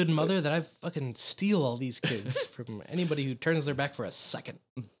such a good mother that I fucking steal all these kids from anybody who turns their back for a second.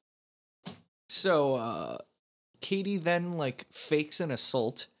 So Katie then like fakes an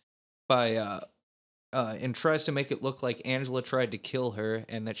assault by and tries to make it look like Angela tried to kill her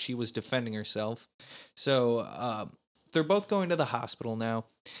and that she was defending herself. So they're both going to the hospital now.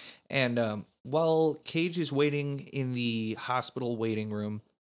 And while Cage is waiting in the hospital waiting room,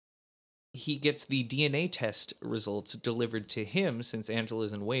 he gets the DNA test results delivered to him since Angela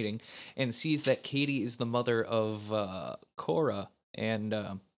isn't waiting, and sees that Katie is the mother of Cora.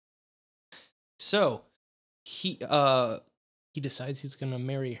 And so he decides he's gonna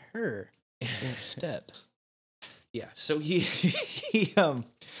marry her instead. Yeah, so he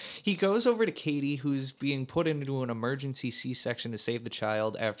goes over to Katie, who's being put into an emergency C-section to save the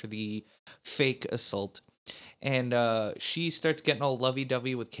child after the fake assault, and she starts getting all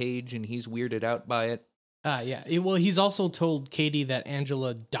lovey-dovey with Cage, and he's weirded out by it. Yeah. Well, he's also told Katie that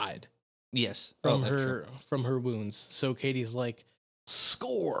Angela died. Yes, from her wounds. So Katie's like,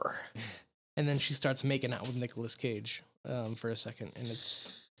 score, and then she starts making out with Nicolas Cage for a second, and it's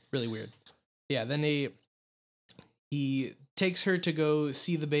really weird. Yeah, then he takes her to go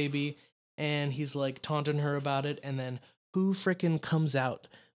see the baby, and he's like taunting her about it, and then who frickin' comes out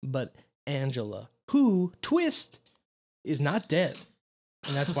but Angela, who, twist, is not dead.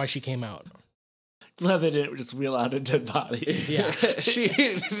 And that's why she came out. Glad they didn't just wheel out a dead body. Yeah.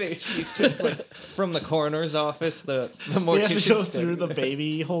 She's just like from the coroner's office, the mortician. We have to go through the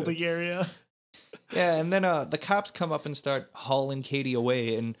baby holding area. Yeah, and then the cops come up and start hauling Katie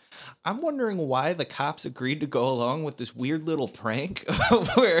away, and I'm wondering why the cops agreed to go along with this weird little prank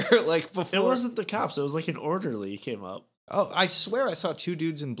where, like, before... It wasn't the cops, it was like an orderly came up. Oh, I swear I saw two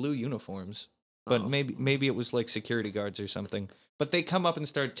dudes in blue uniforms. but Oh. maybe it was like security guards or something. But they come up and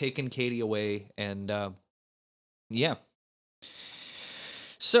start taking Katie away, and yeah.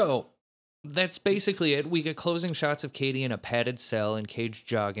 So that's basically it. We get closing shots of Katie in a padded cell and Cage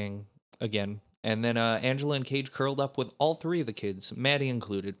jogging again. And then Angela and Cage curled up with all three of the kids, Maddie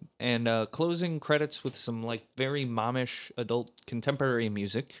included. And closing credits with some like very momish adult contemporary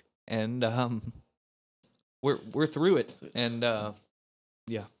music. And we're through it. And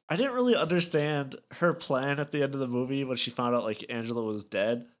yeah. I didn't really understand her plan at the end of the movie when she found out like Angela was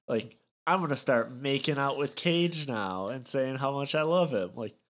dead. Like, I'm gonna start making out with Cage now and saying how much I love him.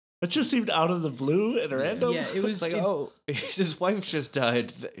 Like, it just seemed out of the blue and random. Yeah, it was Like, it- oh, his wife just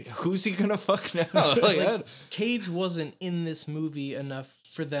died. Who's he gonna fuck now? Like, like, Cage wasn't in this movie enough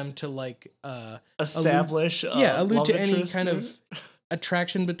for them to like Establish. allude love to any interest kind there. of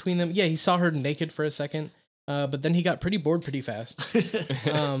attraction between them. Yeah, he saw her naked for a second, but then he got pretty bored pretty fast.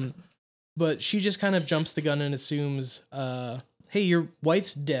 But she just kind of jumps the gun and assumes, hey, your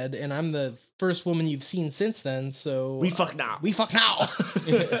wife's dead, and I'm the first woman you've seen since then, so We fuck now. We fuck now.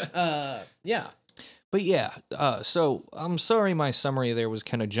 Yeah. But yeah, so I'm sorry my summary there was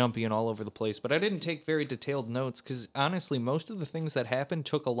kind of jumpy and all over the place, but I didn't take very detailed notes because honestly, most of the things that happened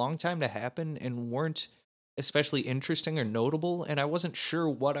took a long time to happen and weren't especially interesting or notable, and I wasn't sure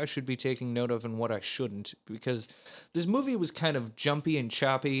what I should be taking note of and what I shouldn't, because this movie was kind of jumpy and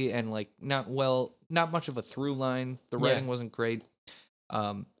choppy and like not much of a through line. The Yeah. writing wasn't great.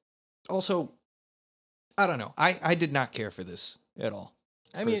 Also, I don't know. I did not care for this at all.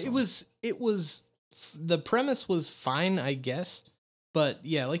 I mean, Personally. it was the premise was fine, I guess. But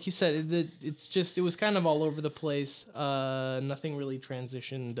yeah, like you said, it was kind of all over the place. Nothing really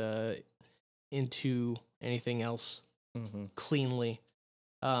transitioned into anything else Mm-hmm. cleanly.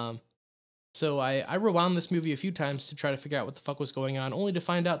 So I rewound this movie a few times to try to figure out what the fuck was going on, only to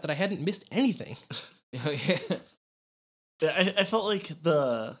find out that I hadn't missed anything. Yeah, I felt like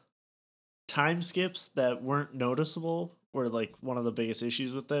the time skips that weren't noticeable were like one of the biggest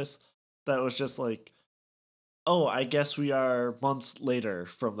issues with this. That was just like, oh, I guess we are months later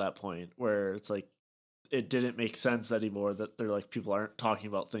from that point where it's like it didn't make sense anymore that they're like people aren't talking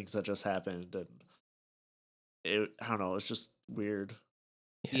about things that just happened, and I don't know, it's just weird.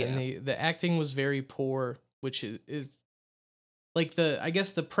 Yeah, and the acting was very poor, which is like I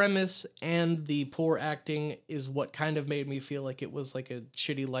guess the premise and the poor acting is what kind of made me feel like it was like a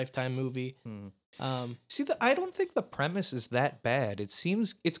shitty Lifetime movie. See, I don't think the premise is that bad. It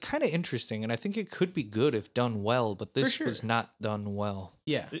seems it's kind of interesting, and I think it could be good if done well. But this sure. was not done well.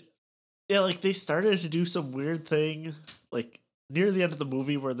 Yeah, Yeah, like they started to do some weird thing like near the end of the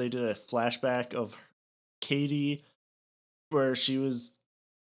movie where they did a flashback of Katie where she was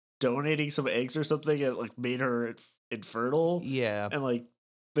donating some eggs or something and like made her infertile. Yeah, And like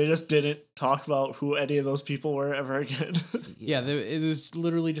they just didn't talk about who any of those people were ever again. yeah. It was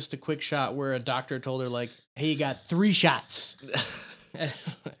literally just a quick shot where a doctor told her like, "Hey, you got 3 shots." And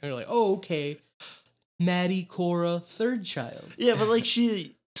they're like, "Oh, okay." Maddie, Cora, 3rd child. Yeah, but like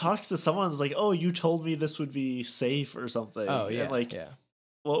she talks to someone's like, "Oh, you told me this would be safe or something." Oh yeah, And like, yeah.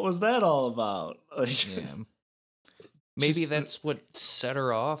 what was that all about? Like, yeah. Maybe She's- that's what set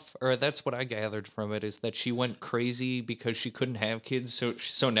her off, or that's what I gathered from it, is that she went crazy because she couldn't have kids,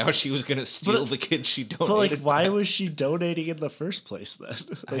 so now she was gonna steal the kids she donated. but like, why back. was she donating in the first place then?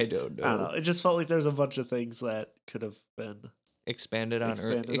 I Like, don't know. I don't know. It just felt like there's a bunch of things that could have been. Expanded on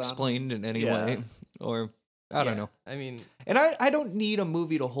Expanded or on. explained in any Yeah. way, or I don't Yeah, know. I mean, And I don't need a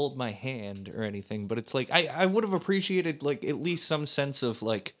movie to hold my hand or anything, but it's like I would have appreciated like at least some sense of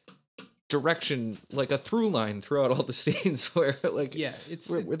like direction, like a through line throughout all the scenes where like yeah, it's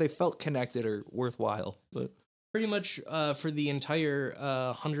where they felt connected or worthwhile. But pretty much for the entire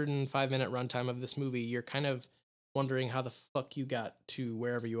 105-minute runtime of this movie, you're kind of wondering how the fuck you got to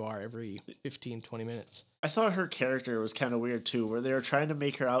wherever you are every 15, 20 minutes. I thought her character was kind of weird too, where they were trying to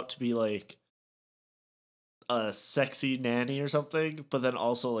make her out to be like a sexy nanny or something, but then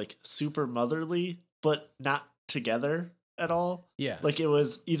also like super motherly, but not together at all. Yeah. Like it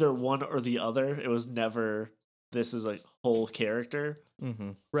was either one or the other. It was never this is a whole character.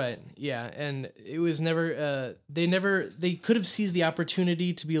 mm-hmm. Right. Yeah. And it was never, they could have seized the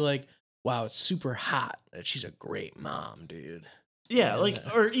opportunity to be like, wow, it's super hot. She's a great mom, dude. Yeah, Yeah. like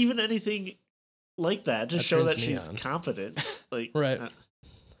or even anything like that, just That show turns that me she's on. competent. Like Right.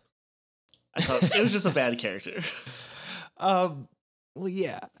 I thought it was just a bad character. Well,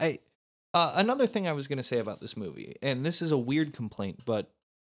 yeah. Another thing I was gonna say about this movie, and this is a weird complaint, but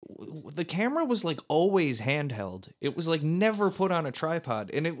the camera was like always handheld. It was like never put on a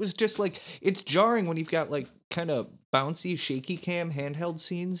tripod, and it was just like it's jarring when you've got like kind of bouncy, shaky cam handheld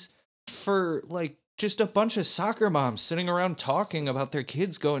scenes for like just a bunch of soccer moms sitting around talking about their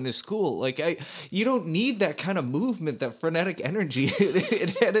kids going to school. Like you don't need that kind of movement, that frenetic energy.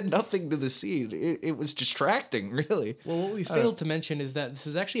 It added nothing to the scene. It was distracting, really. Well, what we failed to mention is that this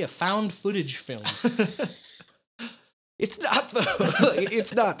is actually a found footage film. It's not though.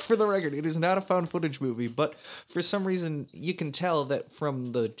 It's not, for the record. It is not a found footage movie, but for some reason you can tell that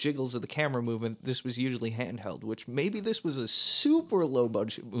from the jiggles of the camera movement, this was usually handheld, which maybe this was a super low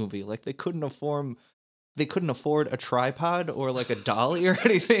budget movie. Like they couldn't afford a tripod or like a dolly or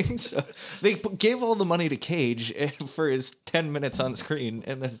anything. So they gave all the money to Cage for his 10 minutes on screen.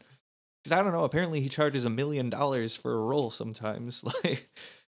 And then, because I don't know, apparently he charges $1 million for a role sometimes. Like,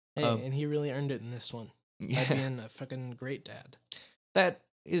 And he really earned it in this one. By being a fucking great dad. That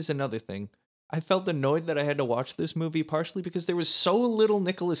is another thing. I felt annoyed that I had to watch this movie partially because there was so little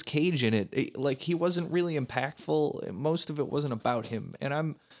Nicolas Cage in it. Like, he wasn't really impactful. Most of it wasn't about him. And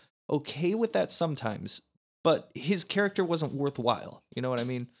I'm okay with that sometimes. But his character wasn't worthwhile. You know what I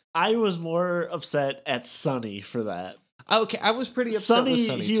mean? I was more upset at Sonny for that. Okay, I was pretty upset with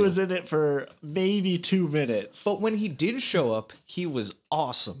Sonny, he too. was in it for maybe 2 minutes. But when he did show up, he was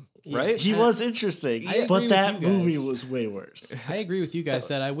awesome, right? He was interesting, I agree but with that you guys. movie was way worse. I agree with you guys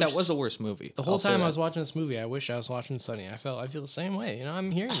that I wish That was a worse movie. the whole I'll say time I that. was watching this movie, I wish I was watching Sunny. I feel the same way. You know,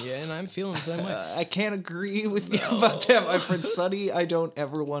 I'm hearing you and I'm feeling the same way. I can't agree with you about that, my friend. Sonny, I don't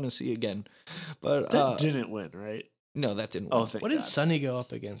ever want to see again. But That didn't win, right? no, that didn't. Oh, win. thank What did God. Sunny go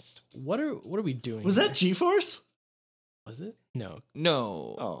up against? What are we doing? Was here? that G-Force? Was it? No,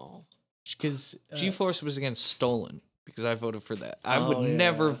 No. Oh. because G-Force was against Stolen because I voted for that. I Oh, would yeah.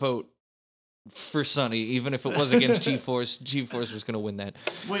 never vote for Sonny, even if it was against G-Force. G-Force was going to win that.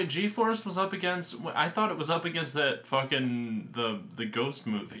 Wait, G-Force was up against... I thought it was up against that fucking... the Ghost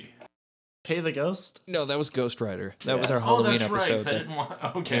movie. Pay the Ghost? No, that was Ghost Rider. That was Yeah. our Halloween that's right, 'cause episode I that didn't want...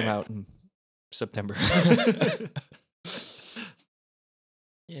 Okay. came out in September.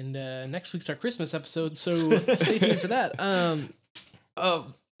 and next week's our Christmas episode, so stay tuned for that.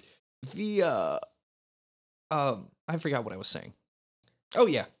 I forgot what I was saying. Oh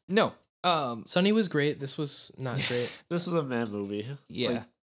yeah, no. Sunny was great. This was not great. This is a man movie. Yeah. Like,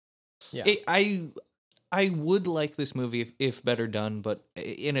 Yeah. I would like this movie if better done, but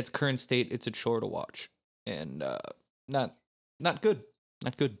in its current state, it's a chore to watch, and not good.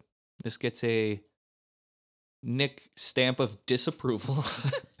 Not good. This gets a Nick stamp of disapproval,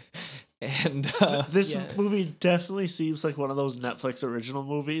 and this Yeah. movie definitely seems like one of those Netflix original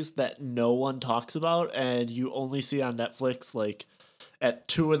movies that no one talks about, and you only see on Netflix like at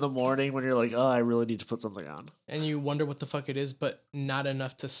 2 a.m. when you're like, oh, I really need to put something on. And you wonder what the fuck it is, but not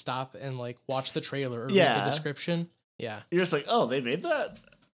enough to stop and like watch the trailer or read Yeah. the description. Yeah. You're just like, oh, they made that?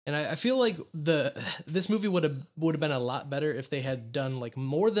 And I feel like this movie would have been a lot better if they had done like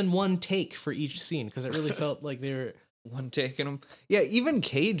more than one take for each scene, because it really felt like they were one taking him. Yeah, even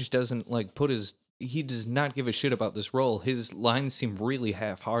Cage doesn't like he does not give a shit about this role. His lines seem really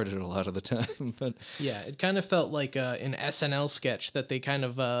half-hearted a lot of the time, but yeah, it kind of felt like an SNL sketch that they kind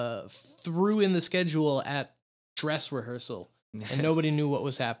of threw in the schedule at dress rehearsal, and nobody knew what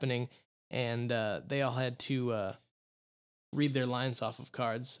was happening, and they all had to read their lines off of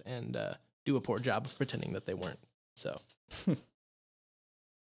cards and do a poor job of pretending that they weren't. So,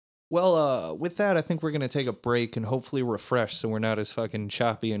 well, with that, I think we're going to take a break and hopefully refresh so we're not as fucking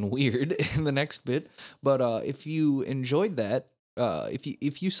choppy and weird in the next bit. But if you enjoyed that,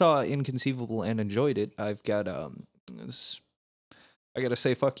 if you saw Inconceivable and enjoyed it, I've got I got to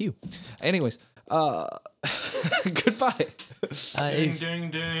say fuck you. Anyways, goodbye. Ding,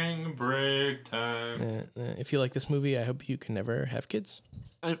 ding, ding, break time. if you like this movie, I hope you can never have kids.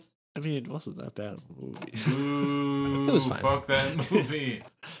 I mean, it wasn't that bad of a movie. Boo, It was fine. Fuck that movie.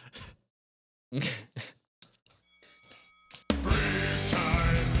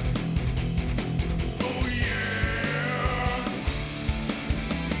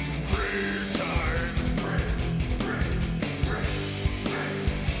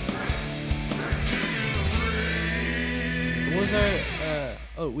 What was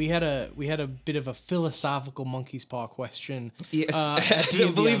our we had a bit of a philosophical monkey's paw question. Yes, at I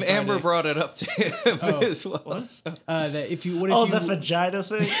D&D believe on Amber Friday. brought it up to him Oh, as well. That if you The vagina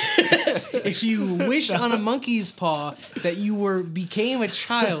thing? if you wished on a monkey's paw that you became a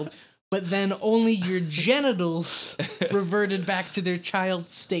child, but then only your genitals reverted back to their child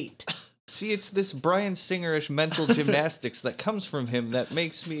state. See, it's this Bryan Singer-ish mental gymnastics that comes from him that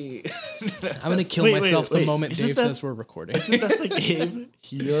makes me. I'm gonna kill Wait, myself the wait. moment Isn't Dave that- says we're recording. Isn't that the game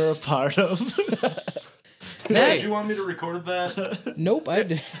you're a part of? Did you want me to record that? Nope, I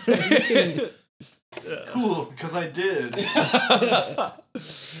did. Cool, because I did.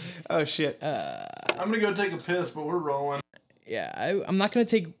 Oh shit. I'm gonna go take a piss, but we're rolling. Yeah, I'm not going to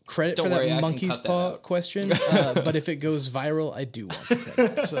take credit Don't for worry, I that can monkey's cut that paw out. question, but if it goes viral, I do want the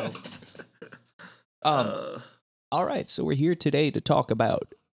credit. So, All right, so we're here today to talk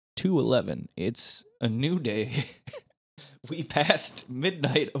about 2/11. It's a new day. We passed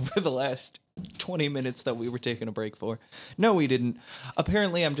midnight over the last 20 minutes that we were taking a break for. No, we didn't.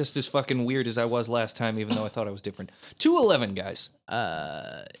 Apparently, I'm just as fucking weird as I was last time, even though I thought I was different. 2/11, guys.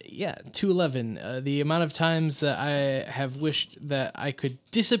 yeah, 2/11. The amount of times that I have wished that I could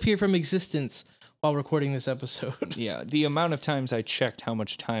disappear from existence while recording this episode. Yeah, the amount of times I checked how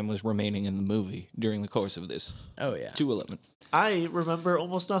much time was remaining in the movie during the course of this. Oh, yeah. 2/11. I remember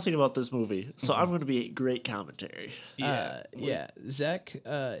almost nothing about this movie, so I'm going to be great commentary. Yeah. Zach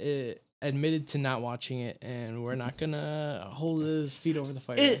admitted to not watching it, and we're not going to hold his feet over the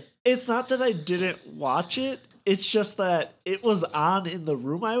fire. It's not that I didn't watch it. It's just that it was on in the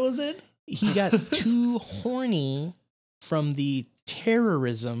room I was in. He got too horny from the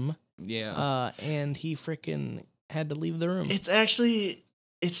terrorism. Yeah. And he freaking had to leave the room. It's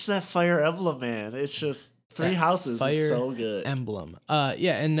that Fire Emblem, man. It's just Three That Houses Fire is so good. Emblem.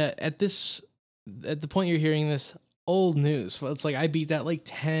 And at the point you're hearing this, old news. Well, it's like I beat that like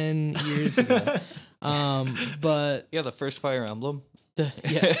 10 years ago. But Yeah, the first Fire Emblem.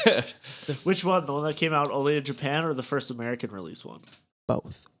 yes, Which one? The one that came out only in Japan or the first American release one?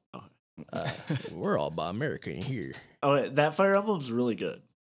 Both. we're all about American here. Oh, wait, that Fire Emblem's really good.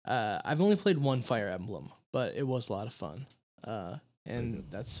 I've only played one Fire Emblem, but it was a lot of fun. And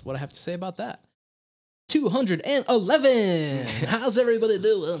that's what I have to say about that. 211. How's everybody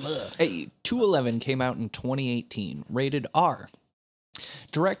doing? Hey, 2/11 came out in 2018, rated R.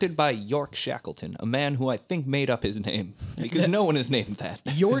 Directed by York Shackleton, a man who I think made up his name, because no one is named that.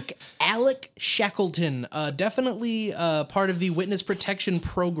 York Alec Shackleton, definitely part of the witness protection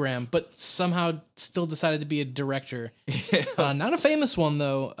program, but somehow still decided to be a director. Not a famous one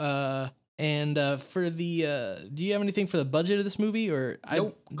though. And for the, do you have anything for the budget of this movie? Or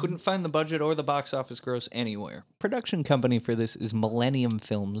Nope, couldn't find the budget or the box office gross anywhere. Production company for this is Millennium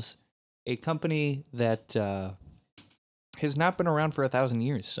Films, a company that has not been around for 1,000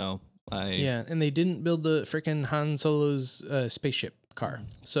 years. So yeah, and they didn't build the freaking Han Solo's spaceship car.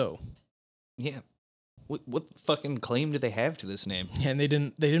 So yeah. What fucking claim do they have to this name? yeah, and they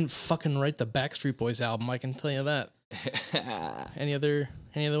didn't fucking write the Backstreet Boys album. I can tell you that. Any other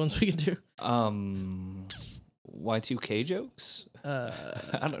ones we can do? Y2K jokes?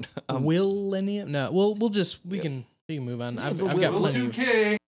 I don't know. Millennium? No, we can move on. I've got plenty. Of,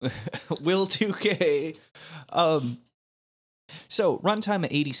 2K. Will 2K. So runtime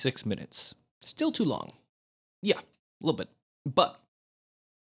at 86 minutes. still too long. Yeah, a little bit. But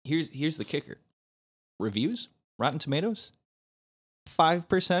here's the kicker. Reviews, Rotten Tomatoes,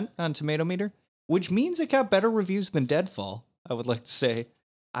 5% on Tomato Meter, which means it got better reviews than Deadfall, I would like to say.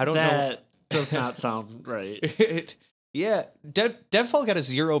 I don't know. That does not sound right. Yeah, Deadfall got a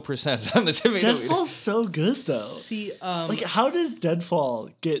 0% on the Tomato Meter. Deadfall's so good though. See, Like, how does Deadfall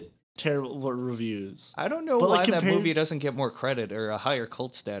get terrible reviews? I don't know But, why like, that compared- movie doesn't get more credit or a higher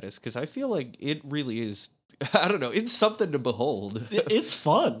cult status, because I feel like it really is. I don't know. It's something to behold. It's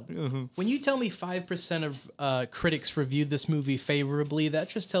fun. Mhm. when you tell me 5% of critics reviewed this movie favorably, that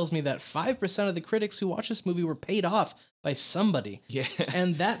just tells me that 5% of the critics who watched this movie were paid off by somebody. Yeah.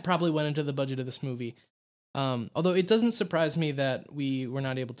 And that probably went into the budget of this movie. Although it doesn't surprise me that we were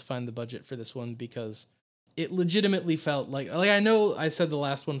not able to find the budget for this one, because it legitimately felt like I know I said the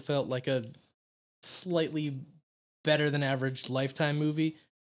last one felt like a slightly better than average Lifetime movie.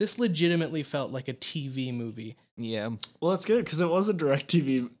 This legitimately felt like a TV movie. Yeah. Well, that's good because it was a direct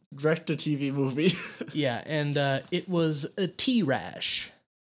to TV movie. Yeah, and it was a T-Rash.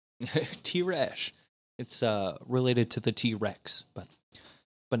 T-Rash. It's related to the T-Rex,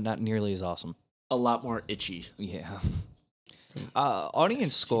 but not nearly as awesome. A lot more itchy. Yeah.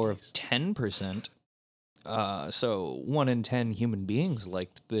 Audience score of 10%. So 1 in 10 human beings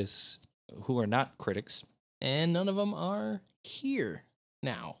liked this who are not critics. And none of them are here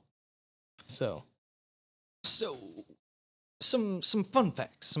now. So some fun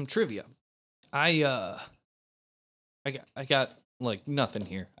facts, some trivia. I got like nothing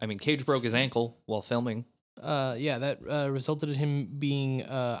here. I mean, Cage broke his ankle while filming. yeah, that resulted in him being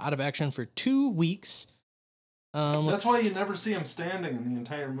out of action for 2 weeks. That's why you never see him standing in the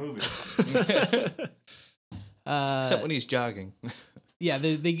entire movie. Except when he's jogging. Yeah,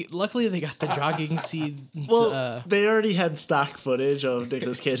 they luckily they got the jogging scenes. Well, they already had stock footage of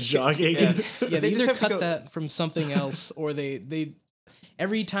Nicolas Cage jogging. Yeah. yeah, they they just either have to cut go- that from something else, or they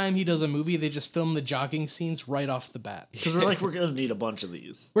every time he does a movie, they just film the jogging scenes right off the bat. Because we're like, we're gonna need a bunch of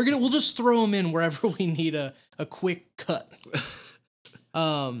these. We'll just throw them in wherever we need a quick cut.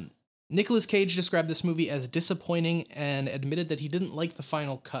 Nicolas Cage described this movie as disappointing and admitted that he didn't like the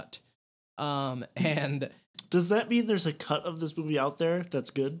final cut. And Does that mean there's a cut of this movie out there that's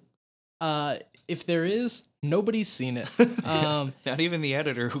good? if there is, nobody's seen it. Not even the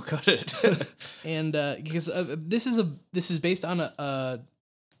editor who cut it. And because this is based on a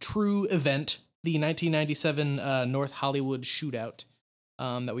true event, the 1997 North Hollywood shootout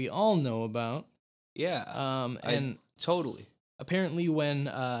that we all know about. Yeah. And totally. apparently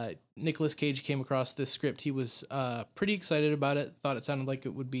when Nicolas Cage came across this script, he was pretty excited about it, thought it sounded like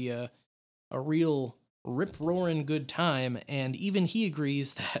it would be a real rip-roaring good time, and even he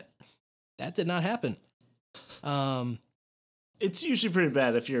agrees that did not happen. It's usually pretty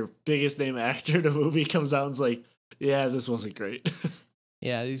bad if your biggest name actor in a movie comes out and's like, yeah, this wasn't great.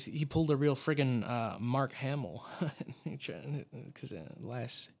 Yeah, he pulled a real friggin' Mark Hamill, because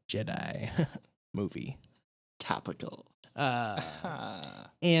Last Jedi movie. Topical.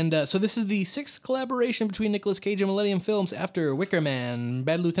 And so this is the 6th collaboration between Nicolas Cage and Millennium Films after Wicker Man,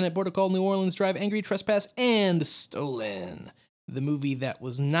 Bad Lieutenant, Border Call, New Orleans Drive, Angry Trespass, and Stolen, the movie that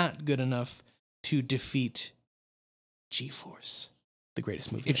was not good enough to defeat G-Force, the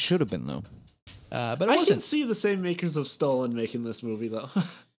greatest movie. It should have been, though. But it I wasn't. can see the same makers of Stolen making this movie, though.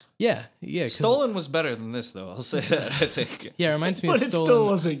 Yeah. 'Cause- Stolen was better than this, though. I'll say that, I think. Yeah, it reminds me But of it Stolen. still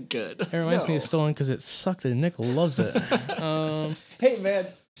wasn't good. It reminds me of Stolen because it sucked and Nick loves it. Hey, man,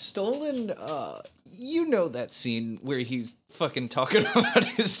 Stolen, you know that scene where he's fucking talking about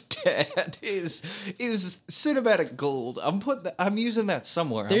his dad is cinematic gold. I'm using that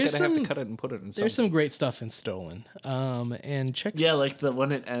somewhere. There's I'm gonna have some- to cut it and put it in something. There's some great stuff in Stolen. And check. Yeah, like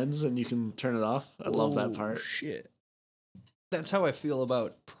when it ends and you can turn it off. I love that Oh, part. Shit. That's how I feel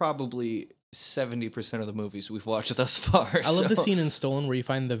about probably 70% of the movies we've watched thus far. I love the so- scene in Stolen where you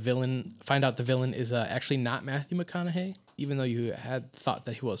find out the villain is actually not Matthew McConaughey, even though you had thought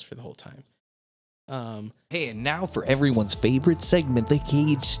that he was for the whole time. Hey, and now for everyone's favorite segment, the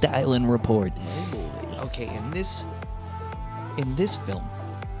Cage Styling Report. Oh boy. Okay, in this film,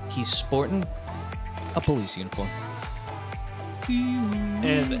 he's sporting a police uniform.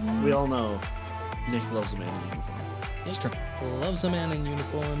 And we all know Nick loves a man in uniform. It's true. Loves a man in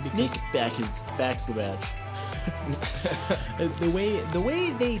uniform because Nick backs the badge. the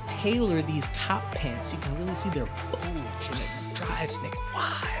way they tailor these cop pants, you can really see their bulge, and it drives Nick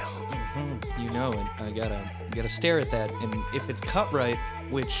wild. You know it. I gotta stare at that, and if it's cut right,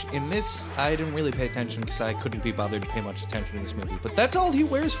 which in this I didn't really pay attention because I couldn't be bothered to pay much attention to this movie. But that's all he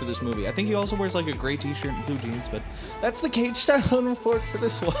wears for this movie. I think he also wears like a gray T-shirt and blue jeans. But that's the Cage Styling Report for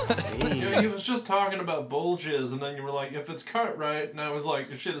this one. Yeah, he was just talking about bulges, and then you were like, if it's cut right, and I was like,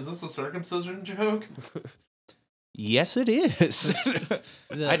 shit, is this a circumcision joke? Yes, it is.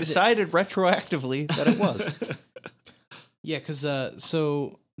 I decided retroactively that it was. Yeah, because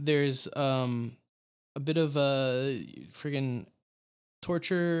so there's a bit of friggin'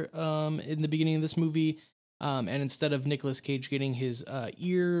 torture in the beginning of this movie, and instead of Nicolas Cage getting his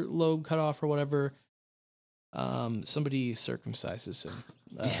ear lobe cut off or whatever, somebody circumcises him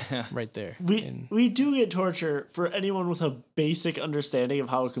Yeah. right there. We do get torture for anyone with a basic understanding of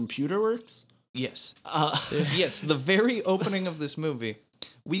how a computer works. Yes. Uh, Yes, the very opening of this movie,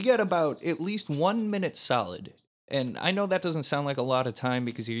 we get about at least 1 minute solid. And I know that doesn't sound like a lot of time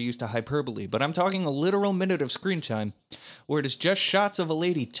because you're used to hyperbole, but I'm talking a literal minute of screen time where it is just shots of a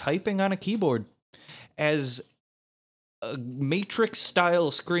lady typing on a keyboard as a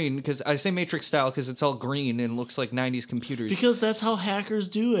Matrix-style screen, because I say Matrix-style because it's all green and looks like 90s computers. because that's how hackers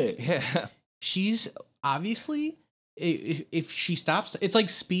do it. Yeah. She's obviously, if she stops, it's like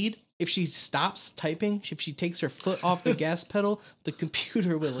Speed. If she stops typing, if she takes her foot off the gas pedal, the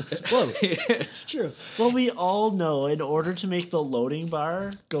computer will explode. It's true. Well, we all know in order to make the loading bar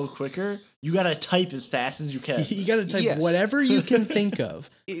go quicker, you gotta type as fast as you can. You gotta type Yes. whatever you can think of.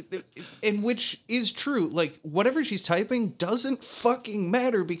 And which is true. Like, whatever she's typing doesn't fucking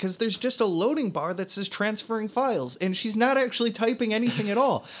matter because there's just a loading bar that says transferring files, and she's not actually typing anything at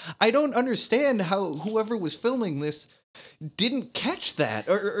all. I don't understand how whoever was filming this didn't catch that,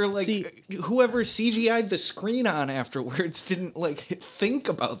 or like See- whoever CGI'd the screen on afterwards didn't like think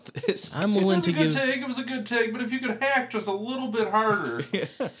about this. I'm It willing was to a good give. take, it was a good take, but if you could hack just a little bit harder.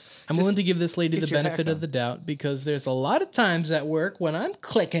 I'm willing to give this lady get the your benefit hack of on. the doubt because there's a lot of times at work when I'm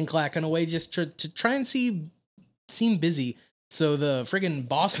clicking, clacking away just to try and seem busy, so the friggin'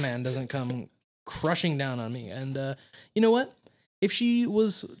 boss man doesn't come crushing down on me. And you know what? if she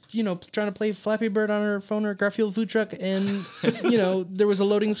was, trying to play Flappy Bird on her phone or Garfield food truck and, there was a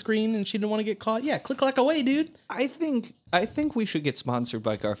loading screen and she didn't want to get caught. Yeah, click like away, dude. I think we should get sponsored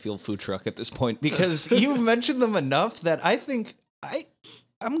by Garfield Food Truck at this point because you've mentioned them enough that I think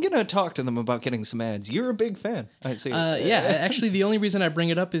I'm gonna talk to them about getting some ads. You're a big fan, I see. Yeah, actually, the only reason I bring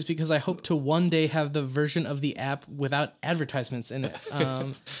it up is because I hope to one day have the version of the app without advertisements in it.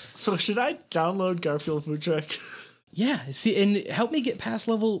 So should I download Garfield Food Truck? Yeah, see, and help me get past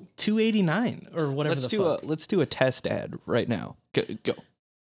level 289 or whatever. Let's do a test ad right now. Go.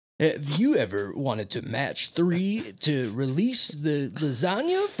 Have you ever wanted to match 3 to release the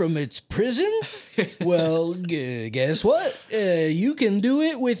lasagna from its prison? Well, guess what? You can do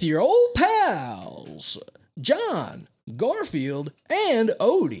it with your old pals, John, Garfield, and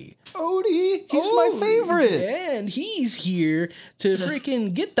Odie. Odie, he's my favorite. And he's here to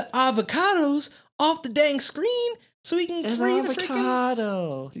freaking get the avocados off the dang screen so we can free the freaking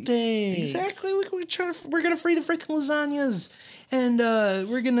avocado. Thanks. Exactly. We're gonna free the freaking lasagnas, and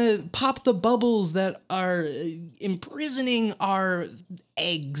we're gonna pop the bubbles that are imprisoning our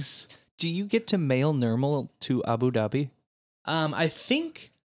eggs. Do you get to mail Nermal to Abu Dhabi? I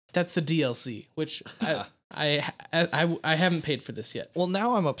think that's the DLC, which I haven't paid for this yet. Well,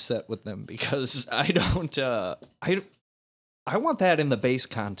 now I'm upset with them because I don't. I want that in the base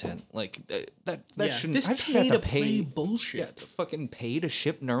content. Like that shouldn't. This I shouldn't have to pay bullshit. Yeah, to fucking pay to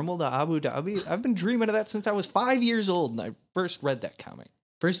ship Nermal to Abu Dhabi. I've been dreaming of that since I was 5 years old and I first read that comic.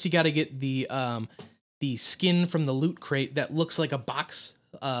 First, you got to get the skin from the loot crate that looks like a box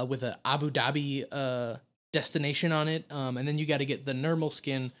with a Abu Dhabi destination on it, and then you got to get the Nermal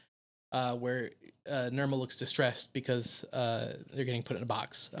skin where Nermal looks distressed because they're getting put in a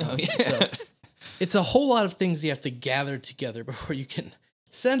box. So it's a whole lot of things you have to gather together before you can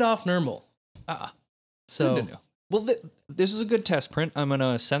send off Nermal. So good to know. Well, this is a good test print. I'm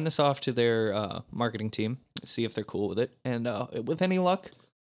gonna send this off to their marketing team, see if they're cool with it, and with any luck,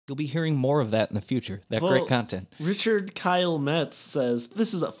 you'll be hearing more of that in the future. Great content. Richard Kyle Metz says,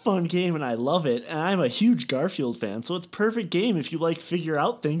 "This is a fun game and I love it, and I'm a huge Garfield fan, so it's a perfect game if you like figure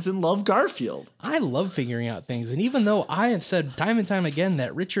out things and love Garfield." I love figuring out things, and even though I have said time and time again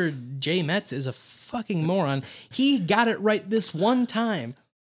that Richard J. Metz is a fucking moron, he got it right this one time.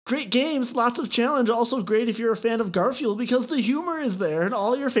 Great games, lots of challenge, also great if you're a fan of Garfield because the humor is there and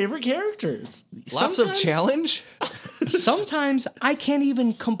all your favorite characters. Lots of challenge? Sometimes I can't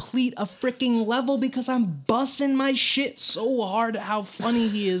even complete a freaking level because I'm busting my shit so hard at how funny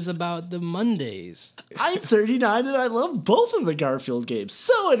he is about the Mondays. I'm 39 and I love both of the Garfield games.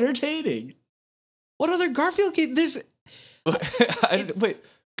 So entertaining. What other Garfield game? There's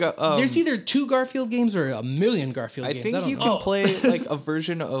either 2 Garfield games or a million Garfield games. I think you can play like a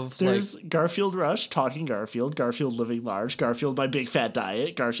version of There's Garfield Rush, Talking Garfield, Garfield Living Large, Garfield My Big Fat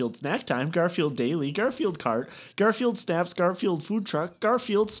Diet, Garfield Snack Time, Garfield Daily, Garfield Cart, Garfield Snaps, Garfield Food Truck,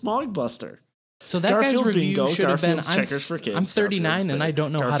 Garfield Smog Buster. So that Garfield guy's review Bingo, should have been, Garfield's Checkers for Kids. I'm 39 and I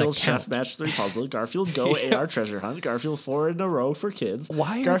don't know Garfield how to count. Chef Match 3 Puzzle, Garfield Go AR Treasure Hunt, Garfield 4 in a Row for Kids,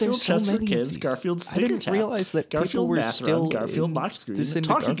 Why are Garfield there so Chess for many of Kids, these? Garfield I Sticker didn't Tap, realize that people Garfield were Math still Run, Garfield in Box Screen, this into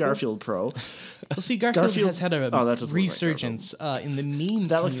Talking Garfield? Pro. Well, see, Garfield has had a that doesn't look like resurgence in the meme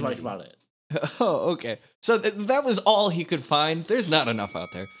That looks like community. about it. Oh, okay. So that was all he could find. There's not enough out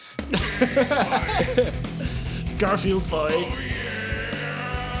there. Garfield Boy.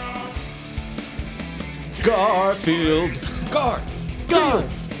 Garfield. Garfield.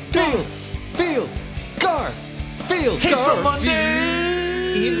 Garfield. Hits for Garfield.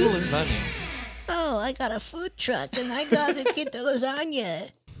 Mondays. Eat lasagna. Oh, I got a food truck and I gotta get the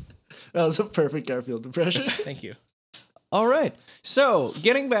lasagna. That was a perfect Garfield impression. Thank you. All right. So,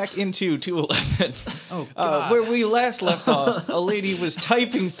 getting back into 211, Oh, God. where we last left off, a lady was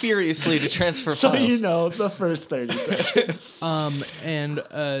typing furiously to transfer So files. you know the first 30 seconds. And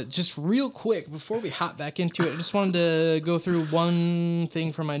just real quick, before we hop back into it, I just wanted to go through one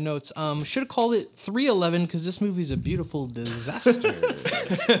thing from my notes. Should have called it 311 because this movie's a beautiful disaster.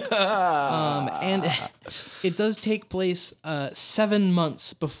 And it does take place 7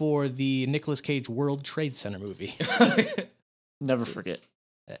 months before the Nicolas Cage World Trade Center movie. Never forget.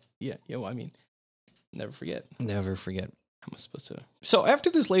 Yeah, well, I mean, never forget. Never forget. How am I supposed to? So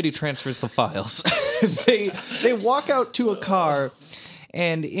after this lady transfers the files, they walk out to a car,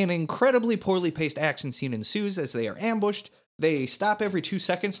 and an incredibly poorly paced action scene ensues as they are ambushed. They stop every 2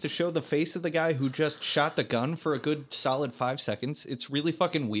 seconds to show the face of the guy who just shot the gun for a good solid 5 seconds. It's really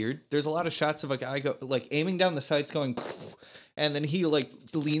fucking weird. There's a lot of shots of a guy aiming down the sights going, and then he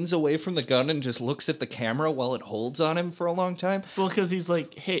leans away from the gun and just looks at the camera while it holds on him for a long time. Well, because he's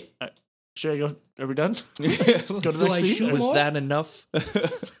like, hey, Should I go? Are we done? Go to the Do next I scene. shoot Was more? that enough?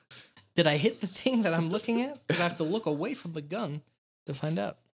 Did I hit the thing that I'm looking at? Because I have to look away from the gun to find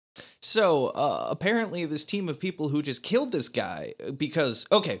out. So, apparently this team of people who just killed this guy because...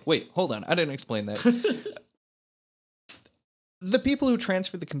 Okay, wait, hold on. I didn't explain that. The people who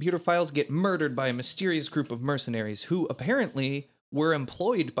transfer the computer files get murdered by a mysterious group of mercenaries who apparently were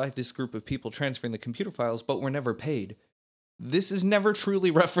employed by this group of people transferring the computer files but were never paid. This is never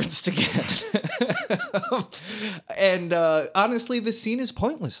truly referenced again. And honestly, this scene is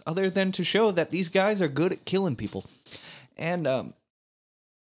pointless other than to show that these guys are good at killing people. And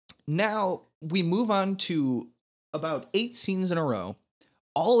now we move on to about 8 scenes in a row,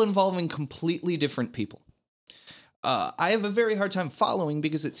 all involving completely different people. I have a very hard time following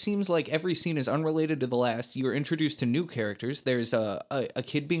because it seems like every scene is unrelated to the last. You are introduced to new characters. There's a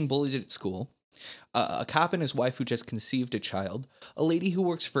kid being bullied at school, a cop and his wife who just conceived a child, a lady who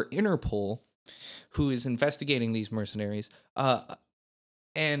works for Interpol who is investigating these mercenaries,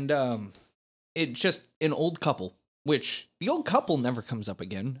 and it just an old couple, which the old couple never comes up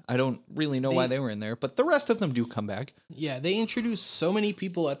again. I don't really know why they were in there, but the rest of them do come back. Yeah, they introduced so many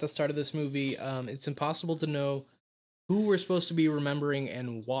people at the start of this movie. It's impossible to know who we're supposed to be remembering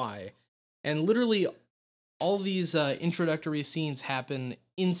and why. And literally, all these introductory scenes happen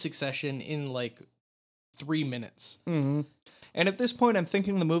in succession in like 3 minutes. Mm-hmm. And at this point, I'm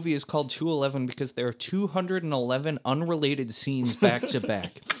thinking the movie is called 211 because there are 211 unrelated scenes back to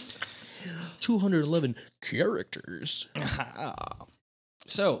back. 211 characters.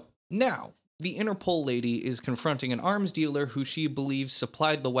 So, now, the Interpol lady is confronting an arms dealer who she believes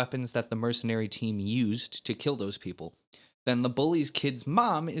supplied the weapons that the mercenary team used to kill those people. Then the bully's kid's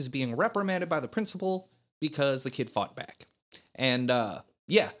mom is being reprimanded by the principal because the kid fought back. And,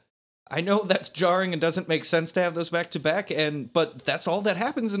 yeah, I know that's jarring and doesn't make sense to have those back to back, but that's all that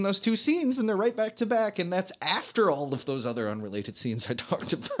happens in those 2 scenes, and they're right back to back, and that's after all of those other unrelated scenes I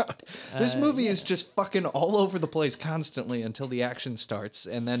talked about. This movie is just fucking all over the place constantly until the action starts,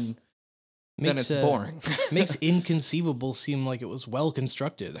 and then it's boring. Makes Inconceivable seem like it was well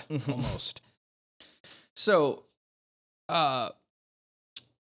constructed, almost. So,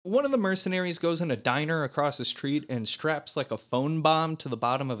 one of the mercenaries goes in a diner across the street and straps like a phone bomb to the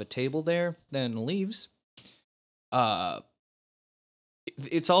bottom of a table there, then leaves. It's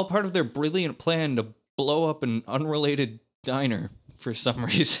all part of their brilliant plan to blow up an unrelated diner for some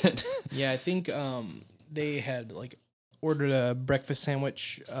reason. Yeah, I think they had like ordered a breakfast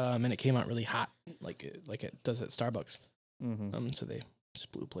sandwich and it came out really hot, like it does at Starbucks. Mm-hmm. So they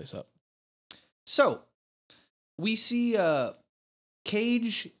just blew the place up. So, we see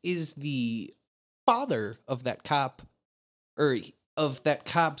Cage is the father of that cop, or of that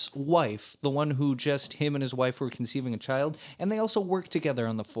cop's wife, the one who just him and his wife were conceiving a child, and they also work together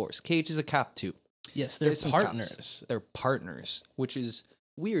on the force. Cage is a cop too. Yes, they're There's some partners. cops. They're partners, which is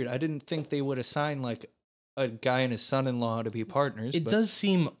weird. I didn't think they would assign like a guy and his son-in-law to be partners. It does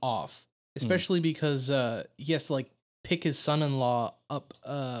seem off, especially because he has to like pick his son-in-law up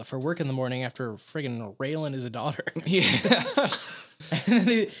for work in the morning after friggin' railing his daughter. Yeah. And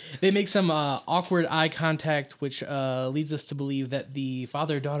then they make some awkward eye contact, which leads us to believe that the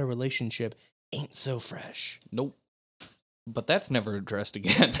father-daughter relationship ain't so fresh. Nope. But that's never addressed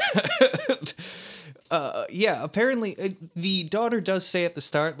again. Yeah, apparently the daughter does say at the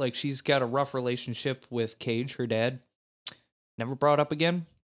start, like, she's got a rough relationship with Cage, her dad. Never brought up again.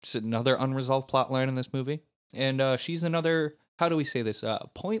 Just another unresolved plot line in this movie. And she's another, how do we say this,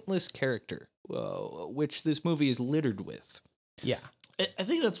 pointless character, which this movie is littered with. Yeah. I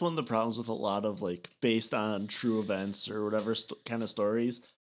think that's one of the problems with a lot of like based on true events or whatever kind of stories,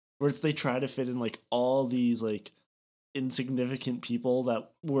 where it's they try to fit in like all these like insignificant people that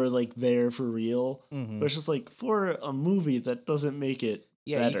were like there for real. Mm-hmm. But it's just like for a movie that doesn't make it.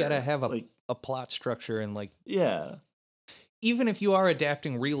 Yeah, better. you gotta have like a plot structure and like. yeah. Even if you are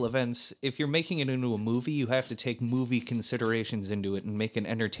adapting real events, if you're making it into a movie, you have to take movie considerations into it and make an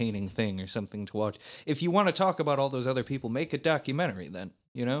entertaining thing or something to watch. If you want to talk about all those other people, make a documentary then,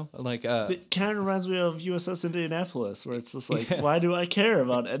 you know? Like It kind of reminds me of USS Indianapolis, where it's just like, why do I care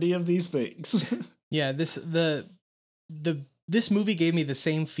about any of these things? Yeah, this movie gave me the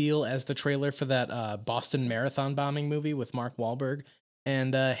same feel as the trailer for that Boston Marathon bombing movie with Mark Wahlberg.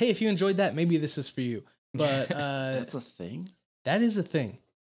 And hey, if you enjoyed that, maybe this is for you. But That's a thing. that is a thing.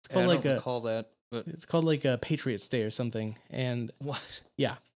 It's called I like don't a recall that, but it's called like a Patriots Day or something. And what?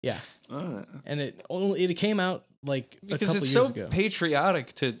 yeah, Oh. and it came out like Because a couple it's years so ago.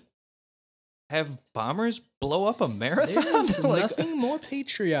 patriotic to have bombers blow up a marathon? There's Like, nothing more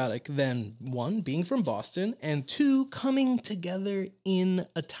patriotic than one, being from Boston, and two, coming together in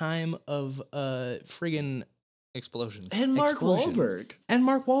a time of friggin' explosions. And Mark Explosion. Wahlberg. and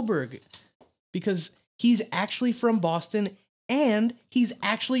Mark Wahlberg, because he's actually from Boston and he's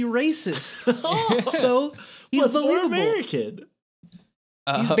actually racist. So he's What's more believable. American?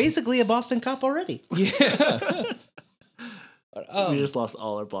 He's basically a Boston cop already. Yeah. We just lost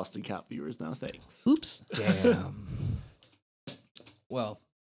all our Boston Cop viewers now. Thanks. Oops. Damn. Well,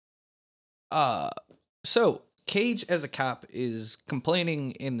 so Cage as a cop is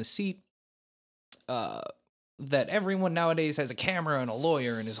complaining in the seat that everyone nowadays has a camera and a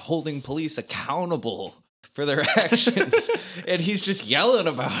lawyer and is holding police accountable for their actions, and he's just yelling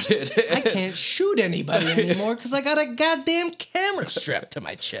about it. I can't shoot anybody anymore because I got a goddamn camera strapped to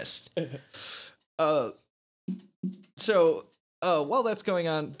my chest. So while that's going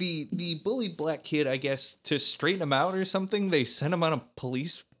on, the bullied black kid, I guess, to straighten him out or something, they sent him on a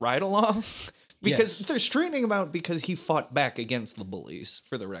police ride along. Because Yes. they're straightening him out because he fought back against the bullies,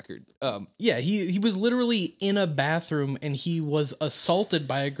 for the record. Yeah, he was literally in a bathroom and he was assaulted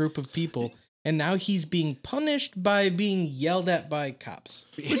by a group of people, and now he's being punished by being yelled at by cops.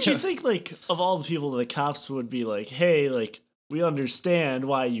 But you think, like, of all the people, the cops would be like, hey, like, we understand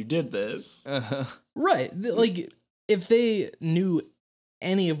why you did this. Right. Like, if they knew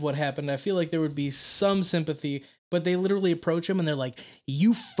any of what happened, I feel like there would be some sympathy, but they literally approach him and they're like,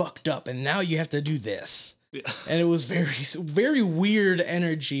 you fucked up and now you have to do this. Yeah. And it was very weird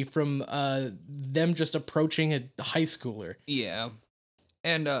energy from them just approaching a high schooler. Yeah.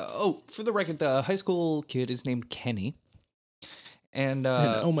 And, for the record, the high school kid is named Kenny. And,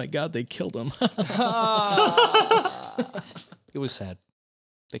 And oh my God, they killed him. it was sad.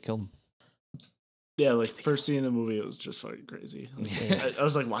 They killed him. Yeah, like, first scene in the movie, it was just fucking crazy. Like, I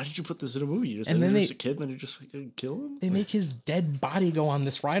was like, why did you put this in a movie? You just And then introduce they- a kid, and then you just fucking kill him? They make his dead body go on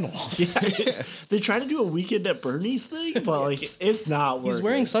this ride along. Yeah. They try to do a Weekend at Bernie's thing, but, like, it's not working. He's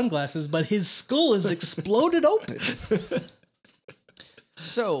wearing sunglasses, but his skull is exploded open.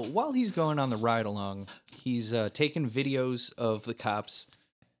 So while he's going on the ride along, he's taking videos of the cops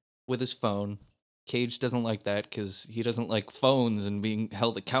with his phone. Cage doesn't like that because he doesn't like phones and being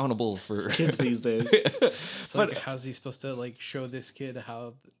held accountable for Kids these days. It's like, how's he supposed to like show this kid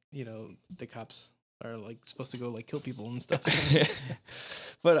how, you know, the cops are like supposed to go like kill people and stuff?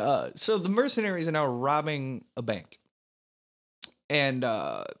 But so the mercenaries are now robbing a bank, and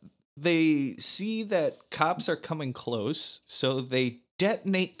they see that cops are coming close, so they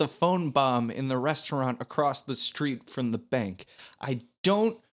detonate the phone bomb in the restaurant across the street from the bank. I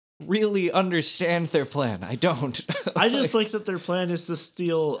don't really understand their plan. I don't. I just like that their plan is to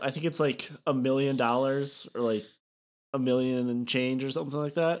steal, I think it's like $1 million or like $1 million and change or something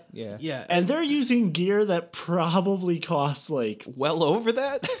like that. Yeah. Yeah. And they're using gear that probably costs like Well over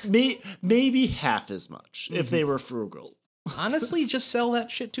that? maybe half as much if they were frugal. Honestly, just sell that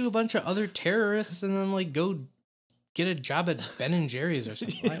shit to a bunch of other terrorists and then like go get a job at Ben and Jerry's or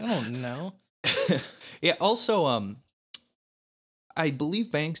something. I don't know. Yeah, also, I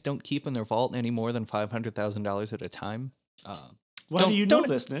believe banks don't keep in their vault any more than $500,000 at a time. Why do you know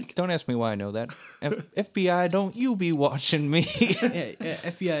this, Nick? Don't ask me why I know that. FBI, don't you be watching me. Yeah,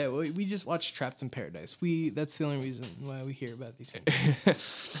 FBI. We just watched Trapped in Paradise. That's the only reason why we hear about these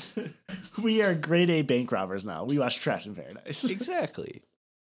things. We are grade A bank robbers now. We watch Trapped in Paradise. Exactly.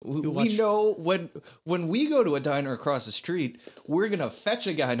 We watch- know when we go to a diner across the street, we're gonna fetch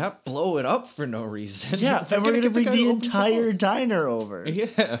a guy, not blow it up for no reason. Yeah, and we're gonna get bring guy the to open entire door. diner over.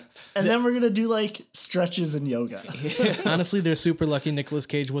 Yeah. And then we're gonna do like stretches and yoga. Honestly, they're super lucky Nicolas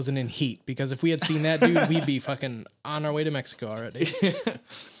Cage wasn't in Heat, because if we had seen that dude, we'd be fucking on our way to Mexico already.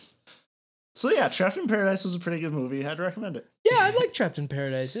 So yeah, Trapped in Paradise was a pretty good movie. I'd recommend it. Yeah, I like Trapped in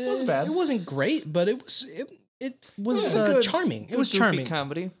Paradise. It wasn't bad. It wasn't great, but it was was a good- charming. It Good was goofy charming.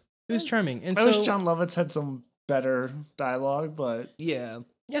 comedy. It was charming. And I wish so, John Lovitz had some better dialogue, but Yeah.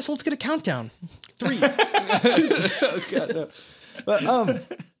 yeah, so let's get a countdown. 3. Oh god. No. But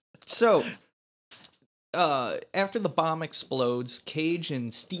so after the bomb explodes, Cage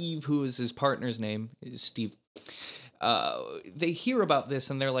and Steve, who is his partner's name, is Steve. They hear about this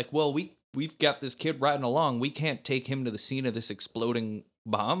and they're like, "Well, we've got this kid riding along. We can't take him to the scene of this exploding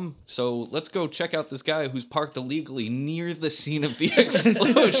bomb. So let's go check out this guy who's parked illegally near the scene of the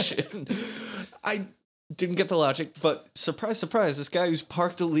explosion." I didn't get the logic, but surprise, surprise, this guy who's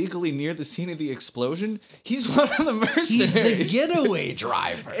parked illegally near the scene of the explosion, he's one of the mercenaries. He's the getaway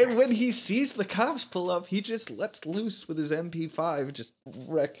driver. And when he sees the cops pull up, he just lets loose with his MP5, just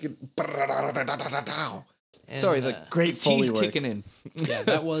wrecking. And, Sorry, the Great Foley tea's work. kicking in. yeah,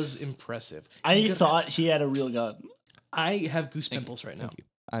 that was impressive. I thought he had a real gun. I have goose pimples right now.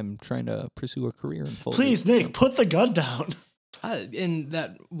 I'm trying to pursue a career in Foley. Please, Nick, put the gun down. And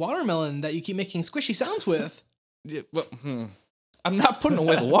that watermelon that you keep making squishy sounds with. Yeah, well, I'm not putting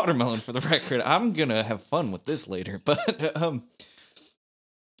away the watermelon for the record. I'm gonna have fun with this later. But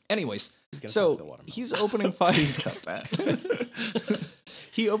anyways, gonna fuck the so watermelon. he's opening fire. He's got that.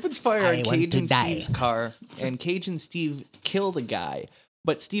 He opens fire I on want Cage to and die. Steve's car, and Cage and Steve kill the guy,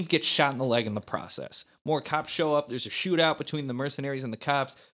 but Steve gets shot in the leg in the process. More cops show up. There's a shootout between the mercenaries and the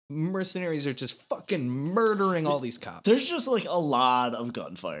cops. Mercenaries are just fucking murdering all these cops. There's just like a lot of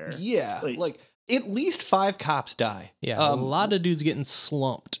gunfire. yeah, like- like at least 5 cops die. Yeah, a lot of dudes getting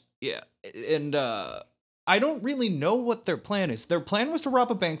slumped. Yeah, and I don't really know what their plan is. Their plan was to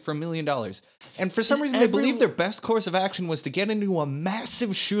rob a bank for $1 million, and for some reason they believe their best course of action was to get into a massive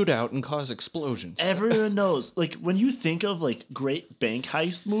shootout and cause explosions. Everyone knows, like, when you think of like great bank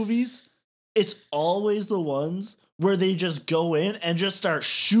heist movies, it's always the ones where they just go in and just start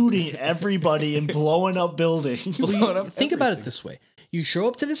shooting everybody and blowing up buildings. Blowing up Think about it everything. this way. You show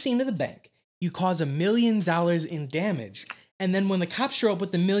up to the scene of the bank, you cause $1 million in damage, and then when the cops show up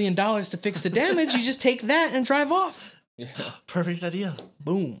with the $1 million to fix the damage, you just take that and drive off. Perfect idea.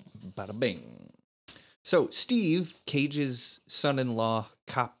 Boom. Bada bing. So Steve, Cage's son-in-law,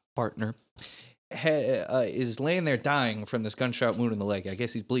 cop partner, is laying there dying from this gunshot wound in the leg. I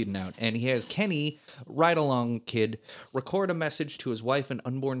guess he's bleeding out. And he has Kenny, ride-along kid, record a message to his wife and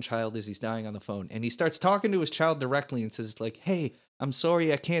unborn child as he's dying on the phone. And he starts talking to his child directly and says, like, hey, I'm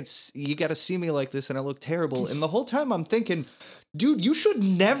sorry, I can't, you gotta see me like this and I look terrible. And the whole time I'm thinking, dude, you should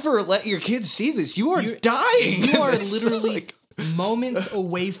never let your kids see this. You are dying. You are It's literally like- moments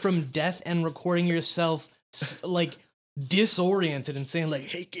away from death and recording yourself like disoriented and saying like,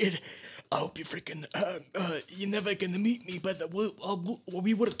 "Hey kid, I hope you freaking you're never gonna meet me, but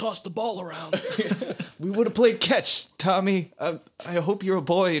we would have tossed the ball around." We would have played catch, Tommy. I hope you're a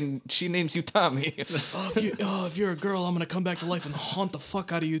boy and she names you Tommy. If you're a girl, I'm gonna come back to life and haunt the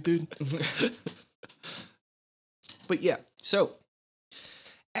fuck out of you, dude. But yeah, so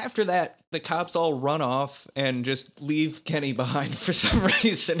after that, the cops all run off and just leave Kenny behind for some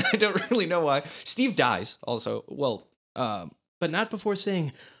reason. I don't really know why. Steve dies also. Well, But not before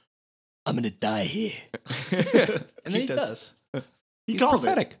saying, "I'm gonna die here," and then he does. He he's called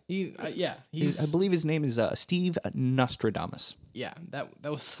prophetic. He, he's. I believe his name is Steve Nostradamus. Yeah, that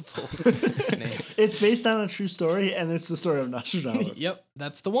was the full name. it. It's based on a true story, and it's the story of Nostradamus. Yep,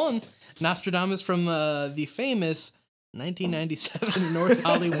 that's the one. Nostradamus from the famous 1997 North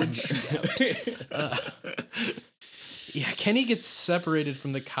Hollywood shootout. Yeah, Kenny gets separated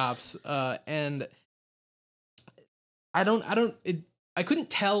from the cops, and I couldn't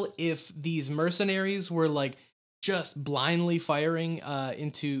tell if these mercenaries were like just blindly firing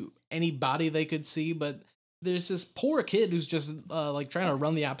into any body they could see, but there's this poor kid who's just like trying to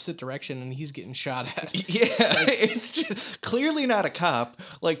run the opposite direction and he's getting shot at. Yeah, it's just clearly not a cop.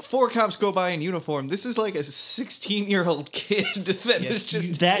 Like 4 cops go by in uniform. This is like a 16-year-old kid that is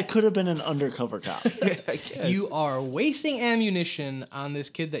just That could have been an undercover cop. I guess. You are wasting ammunition on this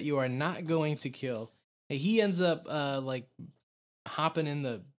kid that you are not going to kill. And he ends up like hopping in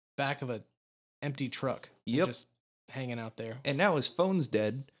the back of a empty truck. and Yep. Just hanging out there. And now his phone's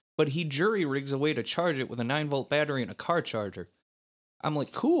dead, but he jury rigs a way to charge it with a 9-volt battery and a car charger. I'm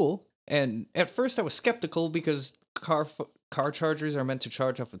like, cool. And at first I was skeptical because car chargers are meant to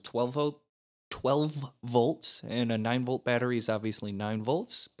charge off of 12 volts, and a 9-volt battery is obviously 9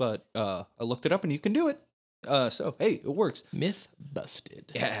 volts. But I looked it up and you can do it. So hey, it works. Myth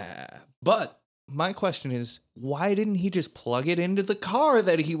busted. Yeah, but my question is, why didn't he just plug it into the car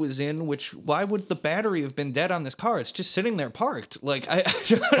that he was in? Why would the battery have been dead on this car? It's just sitting there parked. Like, I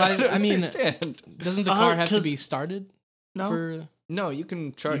don't I mean, understand. Doesn't the car have to 'cause- be started? No. For... No, you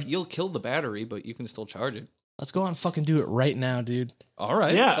can charge. You'll kill the battery, but you can still charge it. Let's go on and fucking do it right now, dude. All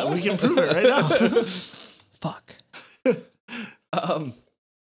right. Yeah, we can prove it right now. Fuck.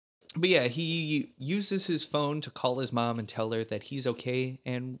 But yeah, he uses his phone to call his mom and tell her that he's okay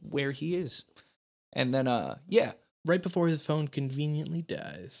and where he is. And then, yeah. Right before his phone conveniently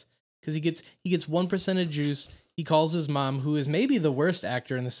dies. Because he gets 1% of juice. He calls his mom, who is maybe the worst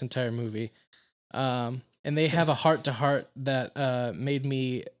actor in this entire movie. And they have a heart-to-heart that made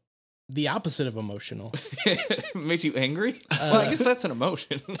me the opposite of emotional. Made you angry? Well, I guess that's an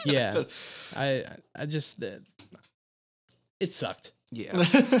emotion. Yeah. I just... it sucked. Yeah.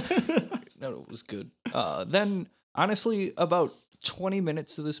 No, it was good. Then, honestly, about 20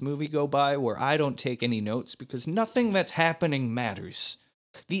 minutes of this movie go by where I don't take any notes because nothing that's happening matters.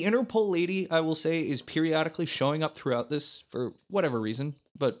 The Interpol lady, I will say, is periodically showing up throughout this for whatever reason,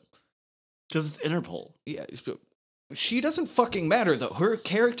 but Because it's Interpol. yeah, she doesn't fucking matter though. Her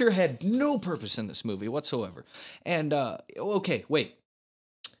character had no purpose in this movie whatsoever. And okay, wait.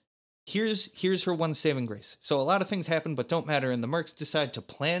 Here's her one saving grace. So a lot of things happen but don't matter, and the Mercs decide to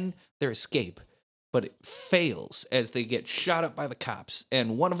plan their escape, but it fails as they get shot up by the cops,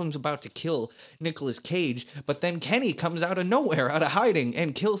 and one of them's about to kill Nicolas Cage, but then Kenny comes out of nowhere, out of hiding,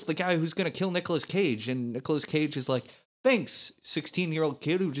 and kills the guy who's gonna kill Nicolas Cage, and Nicolas Cage is like, thanks, 16-year-old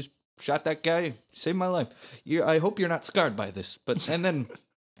kid who just shot that guy, saved my life. I hope you're not scarred by this. But and then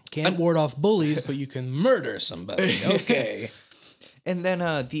Can't ward off bullies, but you can murder somebody. Okay. and then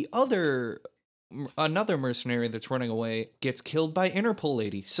another mercenary that's running away gets killed by Interpol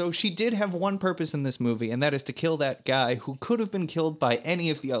lady. So she did have one purpose in this movie, and that is to kill that guy who could have been killed by any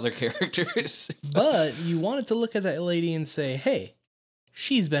of the other characters. But you wanted to look at that lady and say, hey,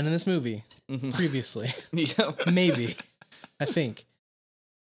 she's been in this movie Mhm. previously. Yeah. Maybe. I think.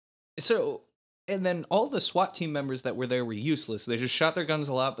 So, and then all the SWAT team members that were there were useless. They just shot their guns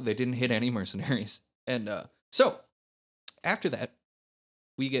a lot, but they didn't hit any mercenaries. And so, after that,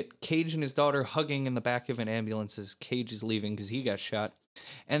 we get Cage and his daughter hugging in the back of an ambulance as Cage is leaving because he got shot.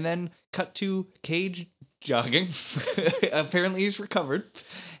 And then cut to Cage jogging. Apparently he's recovered.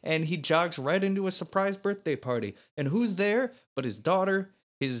 And he jogs right into a surprise birthday party. And who's there but his daughter,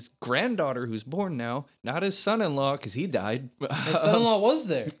 his granddaughter who's born now, not his son-in-law because he died. His son-in-law was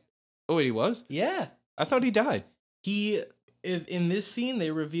there. Oh, wait, he was? Yeah. I thought he died. In this scene, they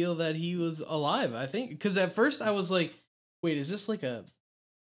reveal that he was alive, I think. Because at first I was like, wait, is this like a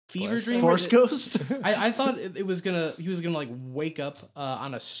fever dream? Force Ghost? I thought he was gonna like wake up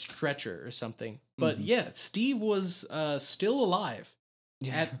on a stretcher or something. But yeah, Steve was still alive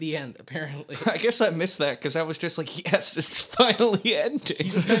at the end, apparently. I guess I missed that because I was just like, yes, it's finally ending.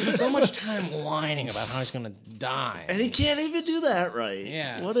 He spent so much time whining about how he's gonna die. And he can't even do that right.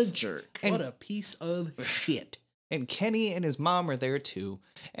 Yeah. What a jerk. What a piece of shit. And Kenny and his mom are there too.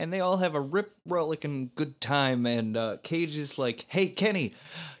 And they all have a rip-rollicking good time. And Cage is like, hey, Kenny,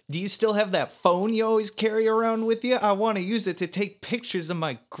 do you still have that phone you always carry around with you? I want to use it to take pictures of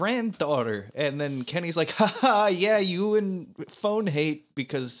my granddaughter. And then Kenny's like, haha, yeah, you and phone hate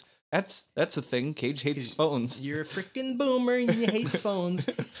because that's a thing. Cage hates phones. You're a freaking boomer and you hate phones.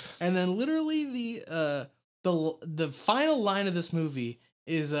 And then literally the final line of this movie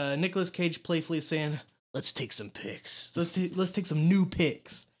is Nicolas Cage playfully saying, let's take some pics. Let's take some new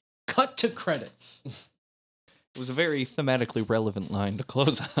pics. Cut to credits. It was a very thematically relevant line to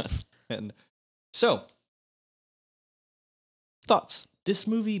close on. And so, thoughts? This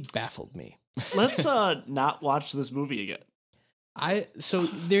movie baffled me. Let's not watch this movie again. So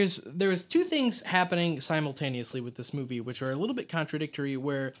there's two things happening simultaneously with this movie, which are a little bit contradictory,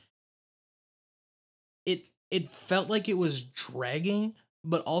 where it felt like it was dragging,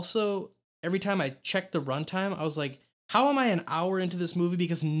 but also every time I checked the runtime, I was like, how am I an hour into this movie?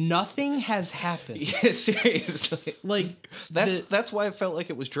 Because nothing has happened. Yeah, seriously. Like That's why it felt like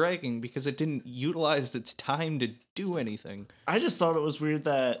it was dragging, because it didn't utilize its time to do anything. I just thought it was weird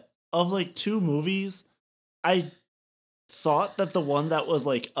that of like two movies, I thought that the one that was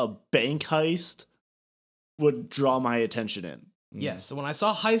like a bank heist would draw my attention in. Yes. So when I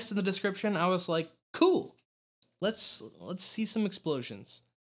saw heist in the description, I was like, cool. Let's see some explosions.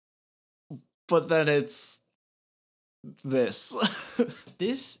 But then it's this.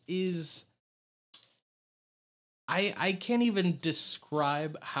 This is I can't even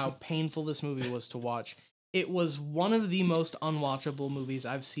describe how painful this movie was to watch. It was one of the most unwatchable movies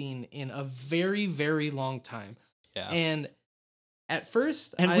I've seen in a very, very long time. Yeah. And at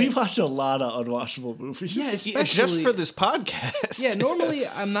first, we watch a lot of unwatchable movies. Yeah, Yeah, just for this podcast. Yeah, normally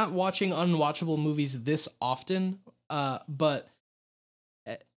I'm not watching unwatchable movies this often, but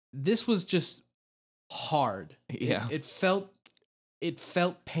this was just hard. Yeah. It felt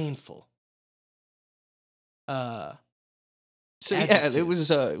painful. So yeah, it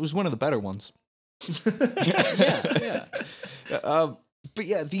was one of the better ones. yeah. But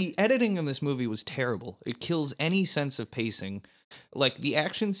yeah, the editing in this movie was terrible. It kills any sense of pacing. Like, the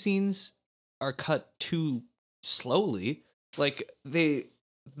action scenes are cut too slowly. Like, they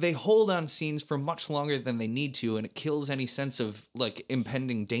hold on scenes for much longer than they need to, and it kills any sense of, like,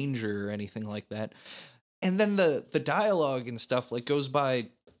 impending danger or anything like that. And then the dialogue and stuff, like, goes by,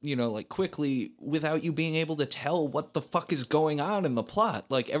 you know, like, quickly without you being able to tell what the fuck is going on in the plot.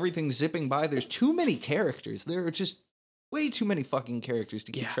 Like, everything's zipping by. There's too many characters. There are just way too many fucking characters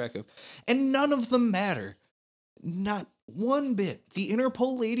to keep track of. And none of them matter. Not one bit. The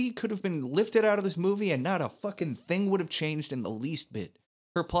Interpol lady could have been lifted out of this movie and not a fucking thing would have changed in the least bit.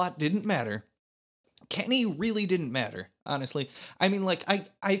 Her plot didn't matter. Kenny really didn't matter, honestly. I mean, like,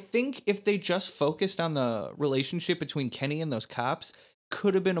 I think if they just focused on the relationship between Kenny and those cops,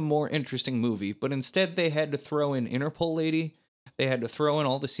 could have been a more interesting movie. But instead, they had to throw in Interpol lady. They had to throw in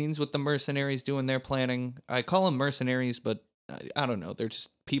all the scenes with the mercenaries doing their planning. I call them mercenaries, but I don't know. They're just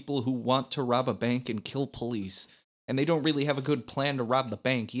people who want to rob a bank and kill police. And they don't really have a good plan to rob the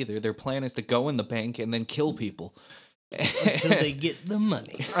bank either. Their plan is to go in the bank and then kill people. Until they get the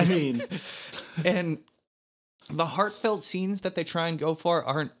money. I mean, And the heartfelt scenes that they try and go for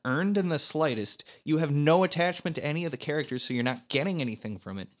aren't earned in the slightest. You have no attachment to any of the characters, so you're not getting anything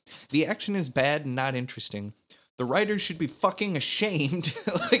from it. The action is bad and not interesting. The writers should be fucking ashamed.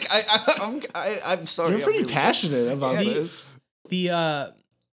 Like, I'm sorry. you're pretty I'm really- passionate about Yeah. this.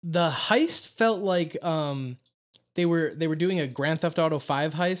 The heist felt like they were doing a Grand Theft Auto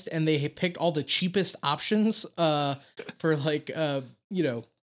 5 heist, and they had picked all the cheapest options for like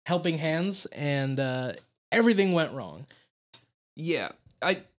helping hands, and everything went wrong. Yeah,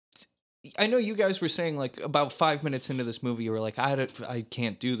 I know you guys were saying, like, about 5 minutes into this movie, you were like, I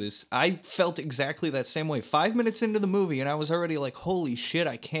can't do this. I felt exactly that same way. 5 minutes into the movie, and I was already like, holy shit,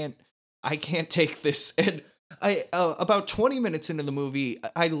 I can't take this. And I about 20 minutes into the movie,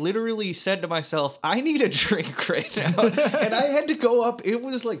 I literally said to myself, I need a drink right now. And I had to go up. It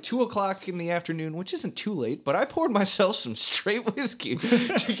was like 2:00 in the afternoon, which isn't too late, but I poured myself some straight whiskey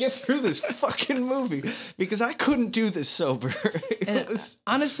to get through this fucking movie because I couldn't do this sober. And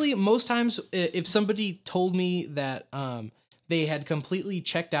honestly, most times, if somebody told me that they had completely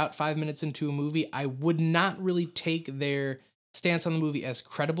checked out 5 minutes into a movie, I would not really take their stance on the movie as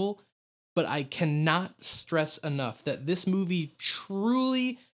credible. But I cannot stress enough that this movie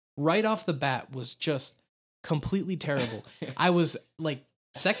truly, right off the bat, was just completely terrible. I was like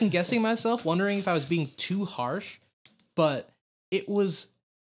second guessing myself, wondering if I was being too harsh, but it was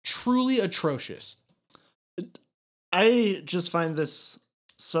truly atrocious. I just find this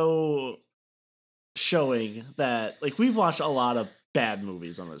so showing that, like, we've watched a lot of bad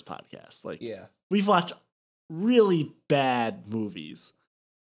movies on this podcast. Like, Yeah. we've watched really bad movies.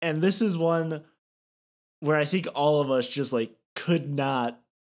 And this is one where I think all of us just, like, could not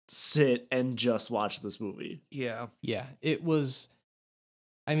sit and just watch this movie. Yeah. Yeah, it was.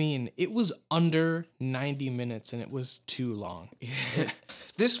 I mean, it was under 90 minutes, and it was too long.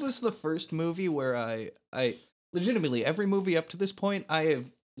 This was the first movie where I legitimately, every movie up to this point, I have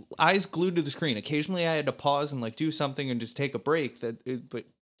eyes glued to the screen. Occasionally I had to pause and like do something and just take a break but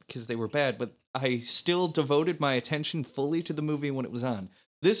because they were bad, but I still devoted my attention fully to the movie when it was on.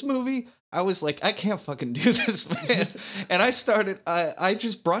 This movie, I was like, I can't fucking do this, man. And I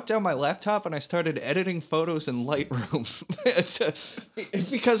just brought down my laptop and I started editing photos in Lightroom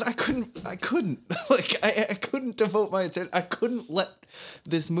because I couldn't, like, I couldn't devote my attention. I couldn't let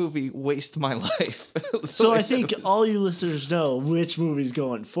this movie waste my life. So I think all you listeners know which movie's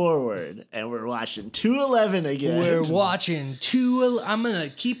going forward, and we're watching 211 again. We're watching I'm gonna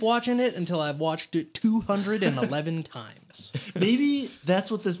keep watching it until I've watched it 211 times. Maybe that's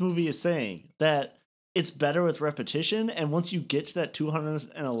what this movie is saying, that it's better with repetition, and once you get to that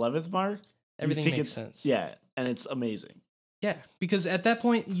 211th mark, Everything you think makes it's, sense. Yeah, and it's amazing. Yeah, because at that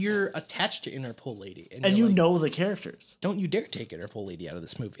point you're attached to Interpol Lady, And you're you like, know the characters. don't you dare take Interpol Lady out of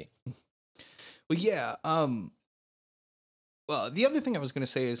this movie. Well, yeah. Well, the other thing I was gonna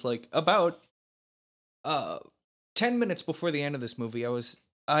say is like about 10 minutes before the end of this movie,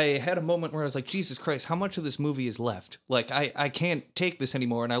 I had a moment where I was like, Jesus Christ, how much of this movie is left? Like, I can't take this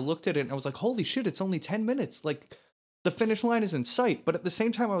anymore. And I looked at it and I was like, holy shit, it's only 10 minutes. Like, the finish line is in sight. But at the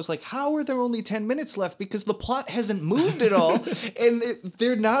same time, I was like, how are there only 10 minutes left? Because the plot hasn't moved at all. And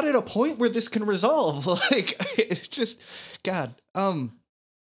they're not at a point where this can resolve. Like, it's just, God.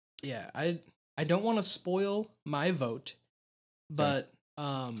 Yeah, I don't want to spoil my vote, but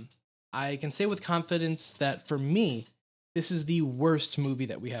I can say with confidence that for me, this is the worst movie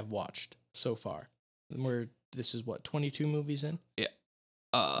that we have watched so far. This is what, 22 movies in? Yeah. It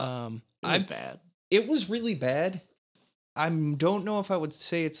was I'm bad. It was really bad. I don't know if I would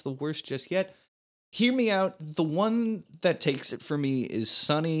say it's the worst just yet. Hear me out. The one that takes it for me is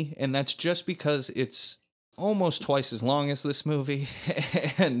Sunny, and that's just because it's almost twice as long as this movie.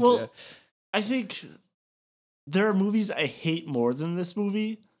 And Well, I think there are movies I hate more than this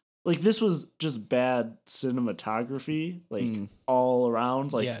movie. Like, this was just bad cinematography, like, all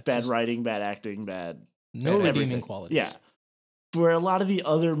around. Like, Yeah, bad just- writing, bad acting, bad No everything. redeeming qualities. Yeah. Where a lot of the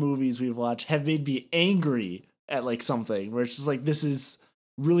other movies we've watched have made me angry at, like, something where it's just like, this is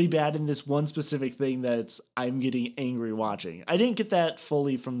really bad in this one specific thing that I'm getting angry watching. I didn't get that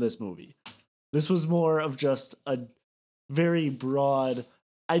fully from this movie. This was more of just a very broad,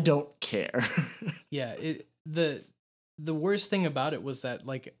 I don't care. Yeah, the worst thing about it was that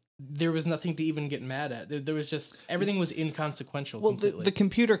like there was nothing to even get mad at. There was just everything was inconsequential. Well, completely. the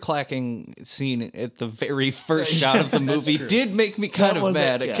computer clacking scene at the very first shot of the movie true. did make me kind of was it,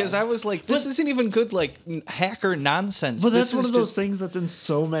 mad yeah. because I was like, this isn't even good, like hacker nonsense. But This that's one is of those just- things that's in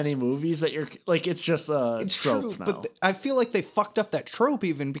so many movies that you're like, it's just a It's trope true, now. but I feel like they fucked up that trope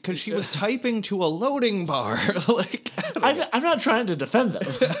even because she was typing to a loading bar. Like, I'm not trying to defend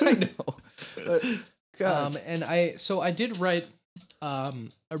them. I know. But, God. and I did write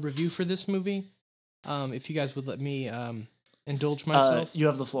a review for this movie. If you guys would let me indulge myself. You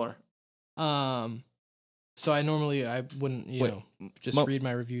have the floor. So I wouldn't, Wait, just Mo- read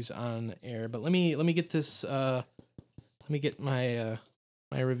my reviews on air, but let me get this let me get my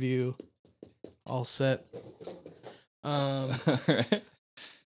my review all set. Alright.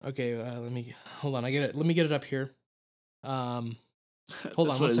 Okay, let me hold on. Let me get it up here. Hold That's on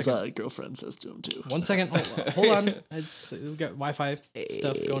what one his second. girlfriend says to him too. 1 second. Hold on. We've got Wi-Fi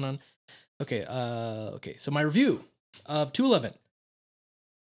stuff going on. Okay. Okay. So my review of 211.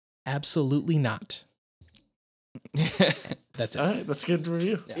 Absolutely not. That's it. All right, that's a good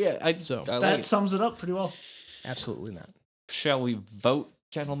review. yeah, So I like That it. sums it up pretty well. absolutely not. Shall we vote,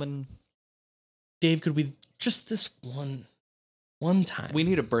 gentlemen? Dave, could we just this one time? We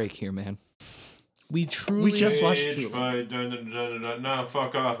need a break here, man. We truly. We just watched Cage two. fight, no,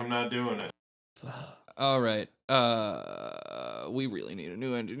 fuck off. I'm not doing it. All right. We really need a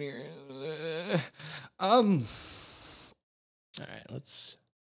new engineer. All right. Let's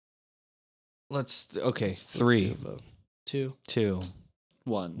Okay. do 3, a vote. 2. 2,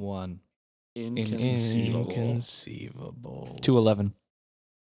 One. 1. Inconceivable. Inconceivable. 211.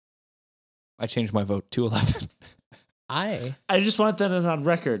 I changed my vote. 211. I I just want that on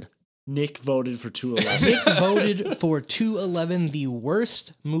record. Nick voted for 211. voted for 211, the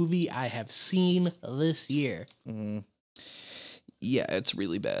worst movie I have seen this year. Mm. Yeah, it's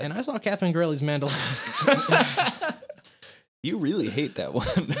really bad. And I saw Captain Corelli's Mandalorian. You really hate that one.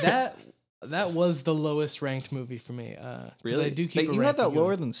 that was the lowest ranked movie for me. 'Cause really? I do keep a You have that ranking lower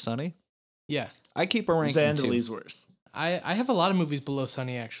going. than Sunny? Yeah. I keep a ranking too. Zandali's worse. I have a lot of movies below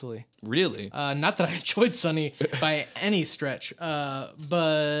Sunny actually. Really? Not that I enjoyed Sunny by any stretch.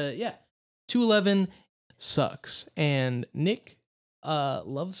 But yeah, 211 sucks, and Nick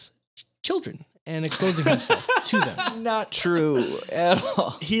loves children and exposing himself to them. Not true at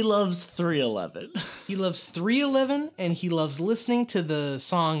all. He loves 311. He loves 311, and he loves listening to the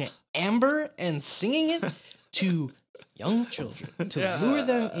song Amber and singing it to young children to lure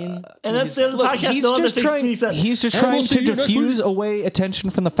them in. And that's the other podcast. No other thing speaks that. He's just And we'll trying see to you next diffuse away attention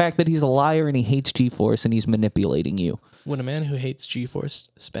from the fact that he's a liar and he hates G-Force and he's manipulating you. Would a man who hates G-Force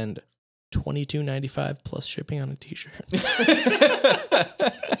spend $22.95 plus shipping on a T-shirt?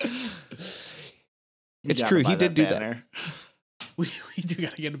 You It's gotta true, buy he did do that. banner. we do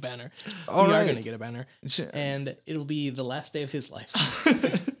gotta get a banner. All we are right. gonna get a banner, and it'll be the last day of his life.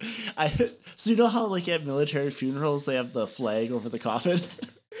 So you know how like at military funerals they have the flag over the coffin?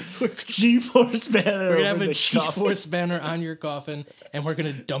 G-Force banner. We're gonna have over a the G-Force banner on your coffin, and we're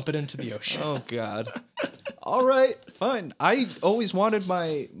gonna dump it into the ocean. Oh God. All right, fine. I always wanted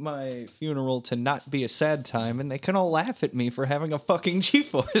my funeral to not be a sad time, and they can all laugh at me for having a fucking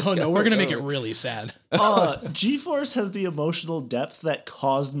G-Force. Oh no, we're gonna make it going. really sad. G-Force has the emotional depth that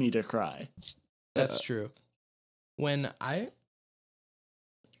caused me to cry. That's true. When I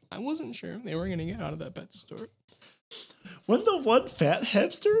wasn't sure they were gonna get out of that pet store. When the one fat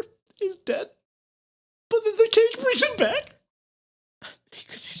hamster is dead, but then the cake brings him back.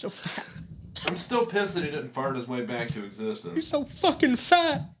 Because he's so fat. I'm still pissed that he didn't fart his way back to He's existence. so fucking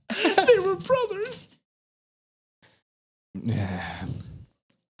fat. They were brothers. Yeah.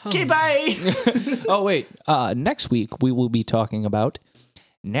 Okay, bye. Oh wait. Next week we will be talking about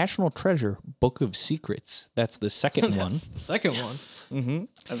National Treasure: Book of Secrets. That's the second one. That's the second Mm-hmm.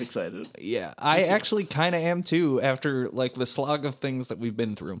 I'm excited. Yeah, I actually kind of am too. After like the slog of things that we've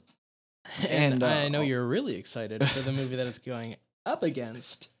been through. one. And And, I know you're really excited for the movie that it's going up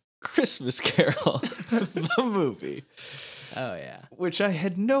against. Christmas Carol, the movie, Oh yeah. which I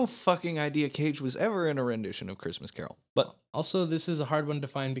had no fucking idea Cage was ever in a rendition of Christmas Carol. But Also, this is a hard one to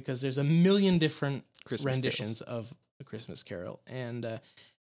find because there's a million different Christmas renditions of A Christmas Carol, and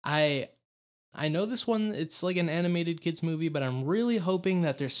I know this one. It's like an animated kids movie, but I'm really hoping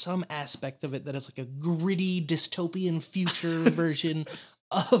that there's some aspect of it that is like a gritty dystopian future version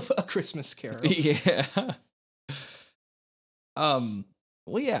of A Christmas Carol. yeah.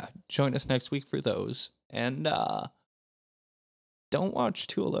 Well, yeah. Join us next week for those, and don't watch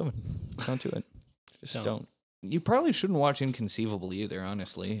 211. Don't do it. Just Don't. don't. You probably shouldn't watch Inconceivable either,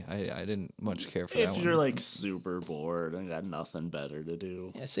 honestly. I didn't much care for that If one. you're like super bored and got nothing better to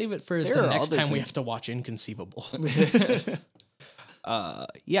do. Yeah, save it for There the are next other time we things- have to watch Inconceivable.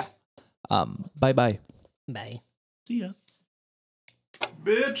 Yeah. Bye-bye. Bye. See ya.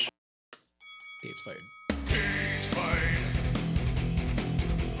 Bitch. Dave's fired.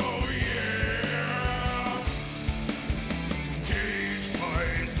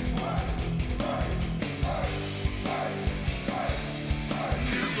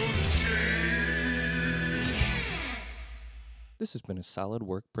 This has been a Solid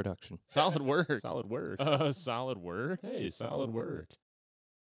Work production. Solid work. Solid work. Solid work. Hey, solid work.